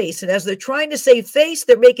save face. And as they're trying to save face,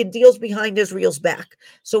 they're making deals behind Israel's back.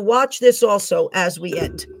 So watch this also as we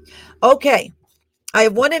end. Okay. I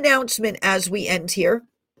have one announcement as we end here.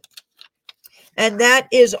 And that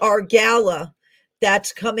is our gala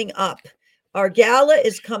that's coming up. Our gala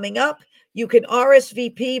is coming up. You can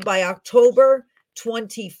RSVP by October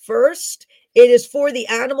 21st. It is for the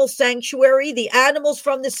animal sanctuary. The animals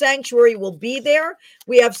from the sanctuary will be there.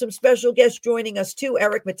 We have some special guests joining us too.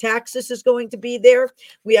 Eric Metaxas is going to be there.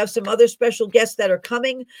 We have some other special guests that are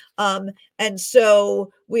coming. And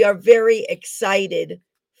so we are very excited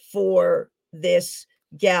for this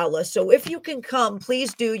gala. So if you can come,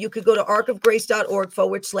 please do. You could go to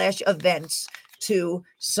arkofgrace.org/events to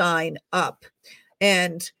sign up.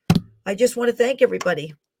 And I just want to thank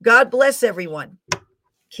everybody. God bless everyone.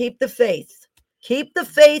 Keep the faith. Keep the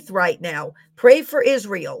faith right now. Pray for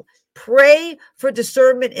Israel. Pray for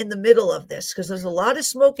discernment in the middle of this because there's a lot of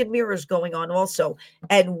smoke and mirrors going on also.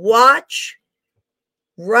 And watch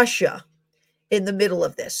Russia in the middle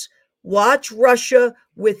of this. Watch Russia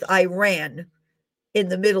with Iran in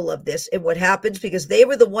the middle of this and what happens because they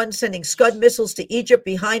were the ones sending Scud missiles to Egypt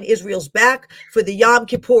behind Israel's back for the Yom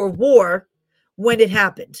Kippur War when it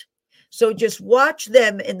happened. So just watch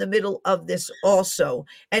them in the middle of this also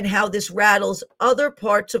and how this rattles other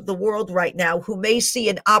parts of the world right now who may see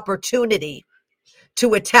an opportunity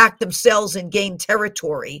to attack themselves and gain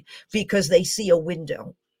territory because they see a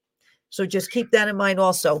window. So just keep that in mind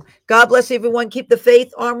also. God bless everyone. Keep the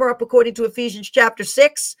faith, armor up according to Ephesians chapter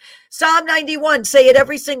 6. Psalm 91, say it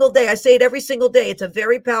every single day. I say it every single day. It's a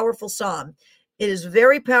very powerful psalm. It is a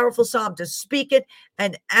very powerful psalm to speak it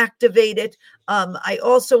and activate it. I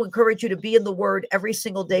also encourage you to be in the word every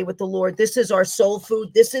single day with the Lord. This is our soul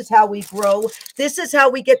food. This is how we grow. This is how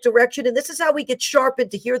we get direction. And this is how we get sharpened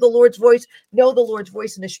to hear the Lord's voice, know the Lord's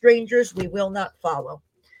voice, and the strangers we will not follow.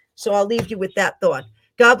 So I'll leave you with that thought.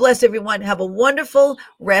 God bless everyone. Have a wonderful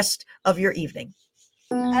rest of your evening.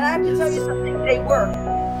 And I have to tell you something, they work.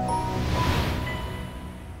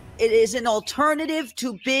 It is an alternative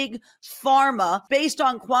to big pharma based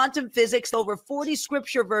on quantum physics. Over 40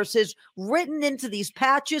 scripture verses written into these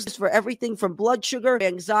patches for everything from blood sugar,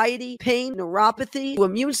 anxiety, pain, neuropathy, to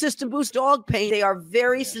immune system boost, dog pain. They are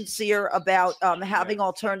very sincere about having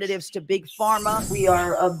alternatives to big pharma. We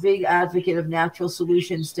are a big advocate of natural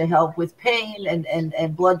solutions to help with pain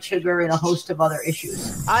and blood sugar and a host of other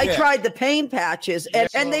issues. I tried the pain patches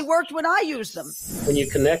and they worked when I used them. When you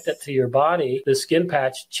connect it to your body, the skin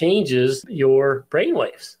patch changes your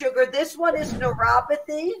brainwaves. Sugar, this one is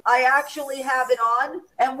neuropathy. I actually have it on,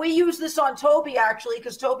 and we use this on Toby actually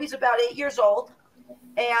because Toby's about 8 years old,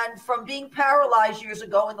 and from being paralyzed years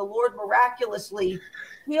ago and the Lord miraculously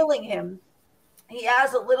healing him, he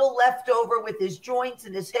has a little leftover with his joints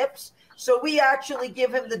and his hips, so we actually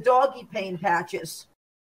give him the doggy pain patches.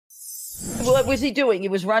 What was he doing? He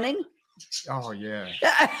was running? Oh, yeah.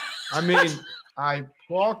 I mean, I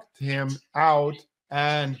plucked him out,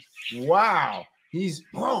 and wow, he's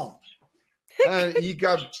boom. And he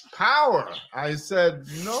got power. I said,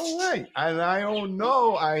 no way. And I don't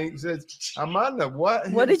know. I said, Amanda,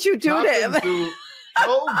 what did you do to him? To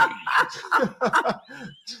Toby?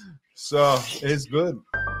 So it's good.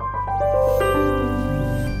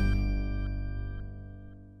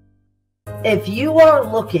 If you are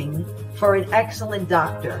looking for an excellent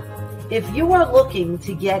doctor, if you are looking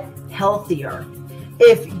to get healthier,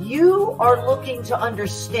 if you are looking to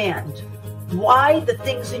understand why the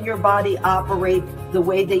things in your body operate the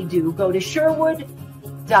way they do, go to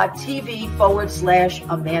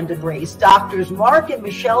Sherwood.tv/Amanda Grace. Doctors Mark and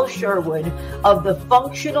Michelle Sherwood of the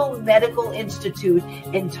Functional Medical Institute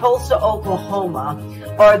in Tulsa, Oklahoma,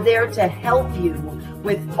 are there to help you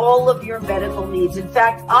with all of your medical needs. In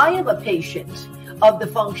fact, I am a patient of the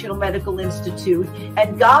Functional Medical Institute,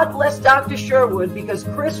 and God bless Dr. Sherwood because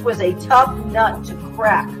Chris was a tough nut to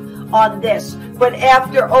crack on this. But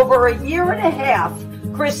after over a year and a half,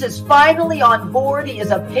 Chris is finally on board. He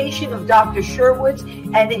is a patient of Dr. Sherwood's,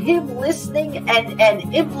 and him listening and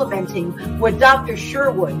implementing what Dr.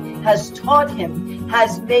 Sherwood has taught him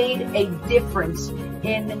has made a difference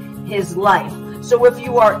in his life. So if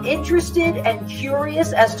you are interested and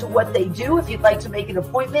curious as to what they do, if you'd like to make an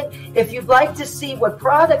appointment, if you'd like to see what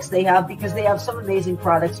products they have, because they have some amazing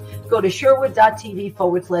products, go to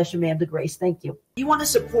Sherwood.tv/Amanda Grace. Thank you. You want to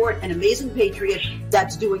support an amazing patriot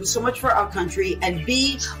that's doing so much for our country and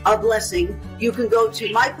be a blessing, you can go to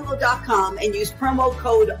MyPillow.com and use promo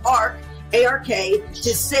code ARK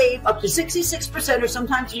to save up to 66% or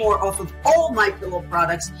sometimes more off of all MyPillow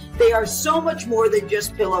products. They are so much more than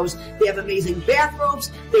just pillows. They have amazing bathrobes,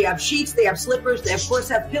 they have sheets, they have slippers, they of course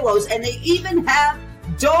have pillows, and they even have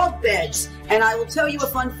dog beds. And I will tell you a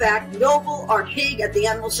fun fact. Noble, our pig at the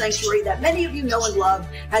animal sanctuary that many of you know and love,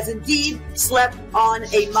 has indeed slept on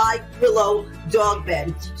a MyPillow dog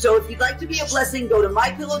bed. So if you'd like to be a blessing, go to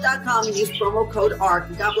MyPillow.com and use promo code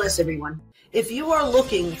ARK. God bless everyone. If you are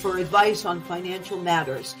looking for advice on financial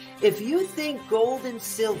matters, if you think gold and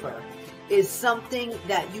silver is something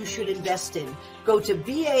that you should invest in, go to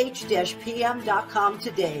bh-pm.com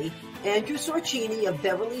today. Andrew Sorcini of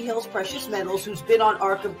Beverly Hills Precious Metals, who's been on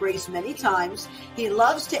Ark of Grace many times, he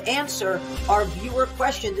loves to answer our viewer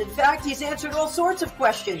questions. In fact, he's answered all sorts of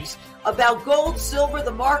questions about gold, silver,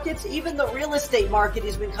 the markets, even the real estate market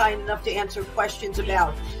he's been kind enough to answer questions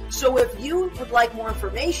about. So if you would like more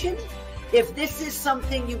information, if this is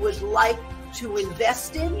something you would like to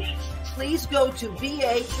invest in, please go to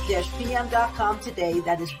bh-pm.com today.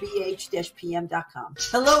 That is bh-pm.com.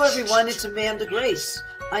 Hello, everyone. It's Amanda Grace.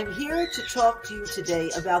 I'm here to talk to you today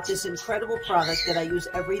about this incredible product that I use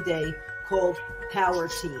every day called Power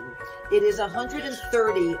Team. It is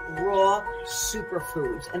 130 raw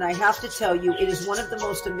superfoods, and I have to tell you, it is one of the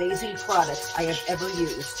most amazing products I have ever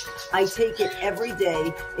used. I take it every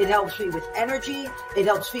day. It helps me with energy. It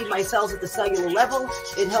helps feed my cells at the cellular level.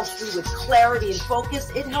 It helps me with clarity and focus.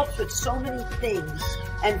 It helps with so many things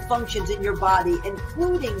and functions in your body,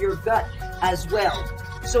 including your gut as well.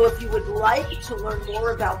 So if you would like to learn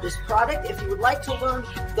more about this product, if you would like to learn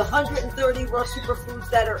the 130 raw superfoods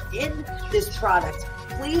that are in this product,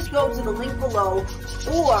 please go to the link below,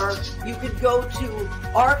 or you could go to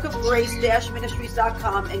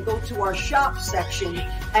arkofgrace-ministries.com and go to our shop section,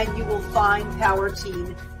 and you will find Power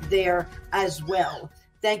Team there as well.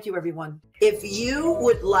 Thank you, everyone. If you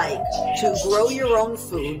would like to grow your own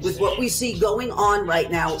food with what we see going on right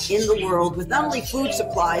now in the world with not only food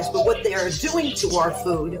supplies, but what they are doing to our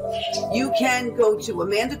food, you can go to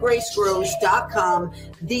amandagracegrows.com.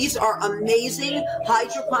 These are amazing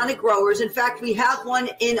hydroponic growers. In fact, we have one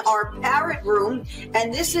in our parrot room,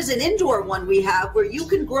 and this is an indoor one we have where you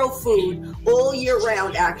can grow food all year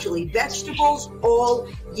round, actually, vegetables all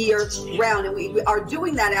year round. And we are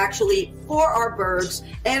doing that actually for our birds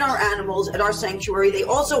and our animals at our sanctuary. They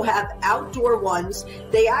also have outdoor ones.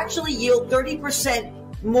 They actually yield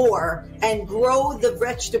 30% more and grow the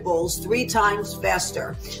vegetables 3 times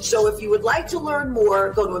faster. So if you would like to learn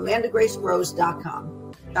more, go to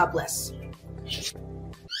amandagracegrows.com. God bless.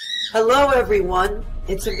 Hello, everyone.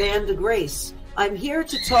 It's Amanda Grace. I'm here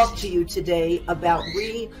to talk to you today about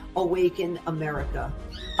Reawaken America.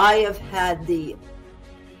 I have had the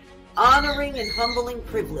honoring and humbling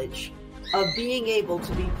privilege of being able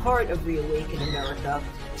to be part of Reawaken America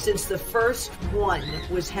since the first one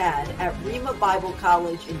was had at Rhema Bible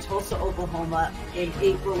College in Tulsa, Oklahoma in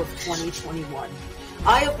April of 2021.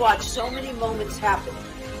 I have watched so many moments happen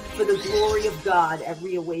for the glory of God at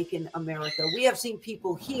Reawaken America. We have seen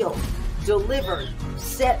people healed, delivered,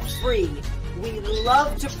 set free. We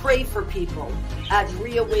love to pray for people at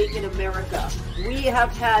Reawaken America. We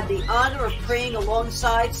have had the honor of praying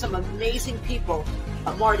alongside some amazing people.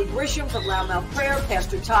 Marty Grisham from Loudmouth Prayer,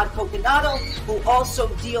 Pastor Todd Coconato, who also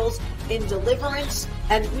deals in deliverance,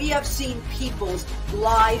 and we have seen people's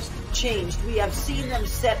lives changed. We have seen them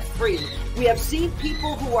set free. We have seen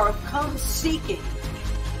people who are come seeking,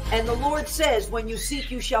 and the Lord says, when you seek,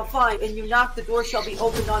 you shall find, and you knock, the door shall be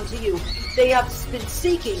opened unto you. They have been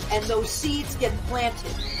seeking, and those seeds get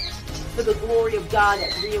planted for the glory of God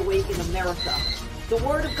at Reawaken America. The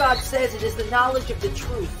Word of God says it is the knowledge of the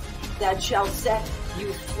truth that shall set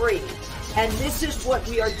you free. And this is what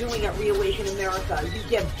we are doing at Reawaken America. You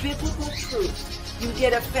get biblical truth. You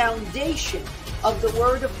get a foundation of the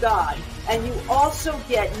Word of God. And you also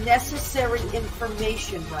get necessary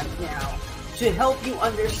information right now to help you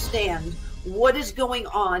understand what is going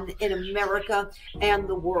on in America and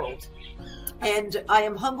the world. And I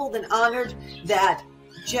am humbled and honored that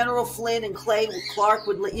General Flynn and Clay Clark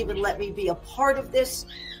would even let me be a part of this.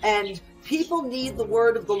 And people need the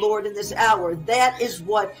word of the Lord in this hour. That is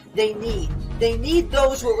what they need. They need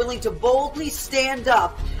those who are willing to boldly stand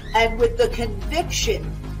up and with the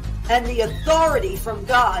conviction and the authority from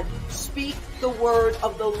God, speak the word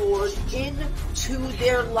of the Lord into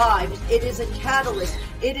their lives. It is a catalyst.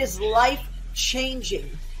 It is life-changing.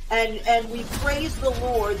 And we praise the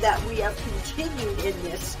Lord that we have continued in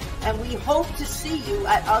this, and we hope to see you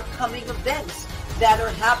at upcoming events that are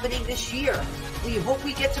happening this year. We hope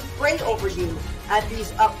we get to pray over you at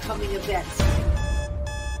these upcoming events.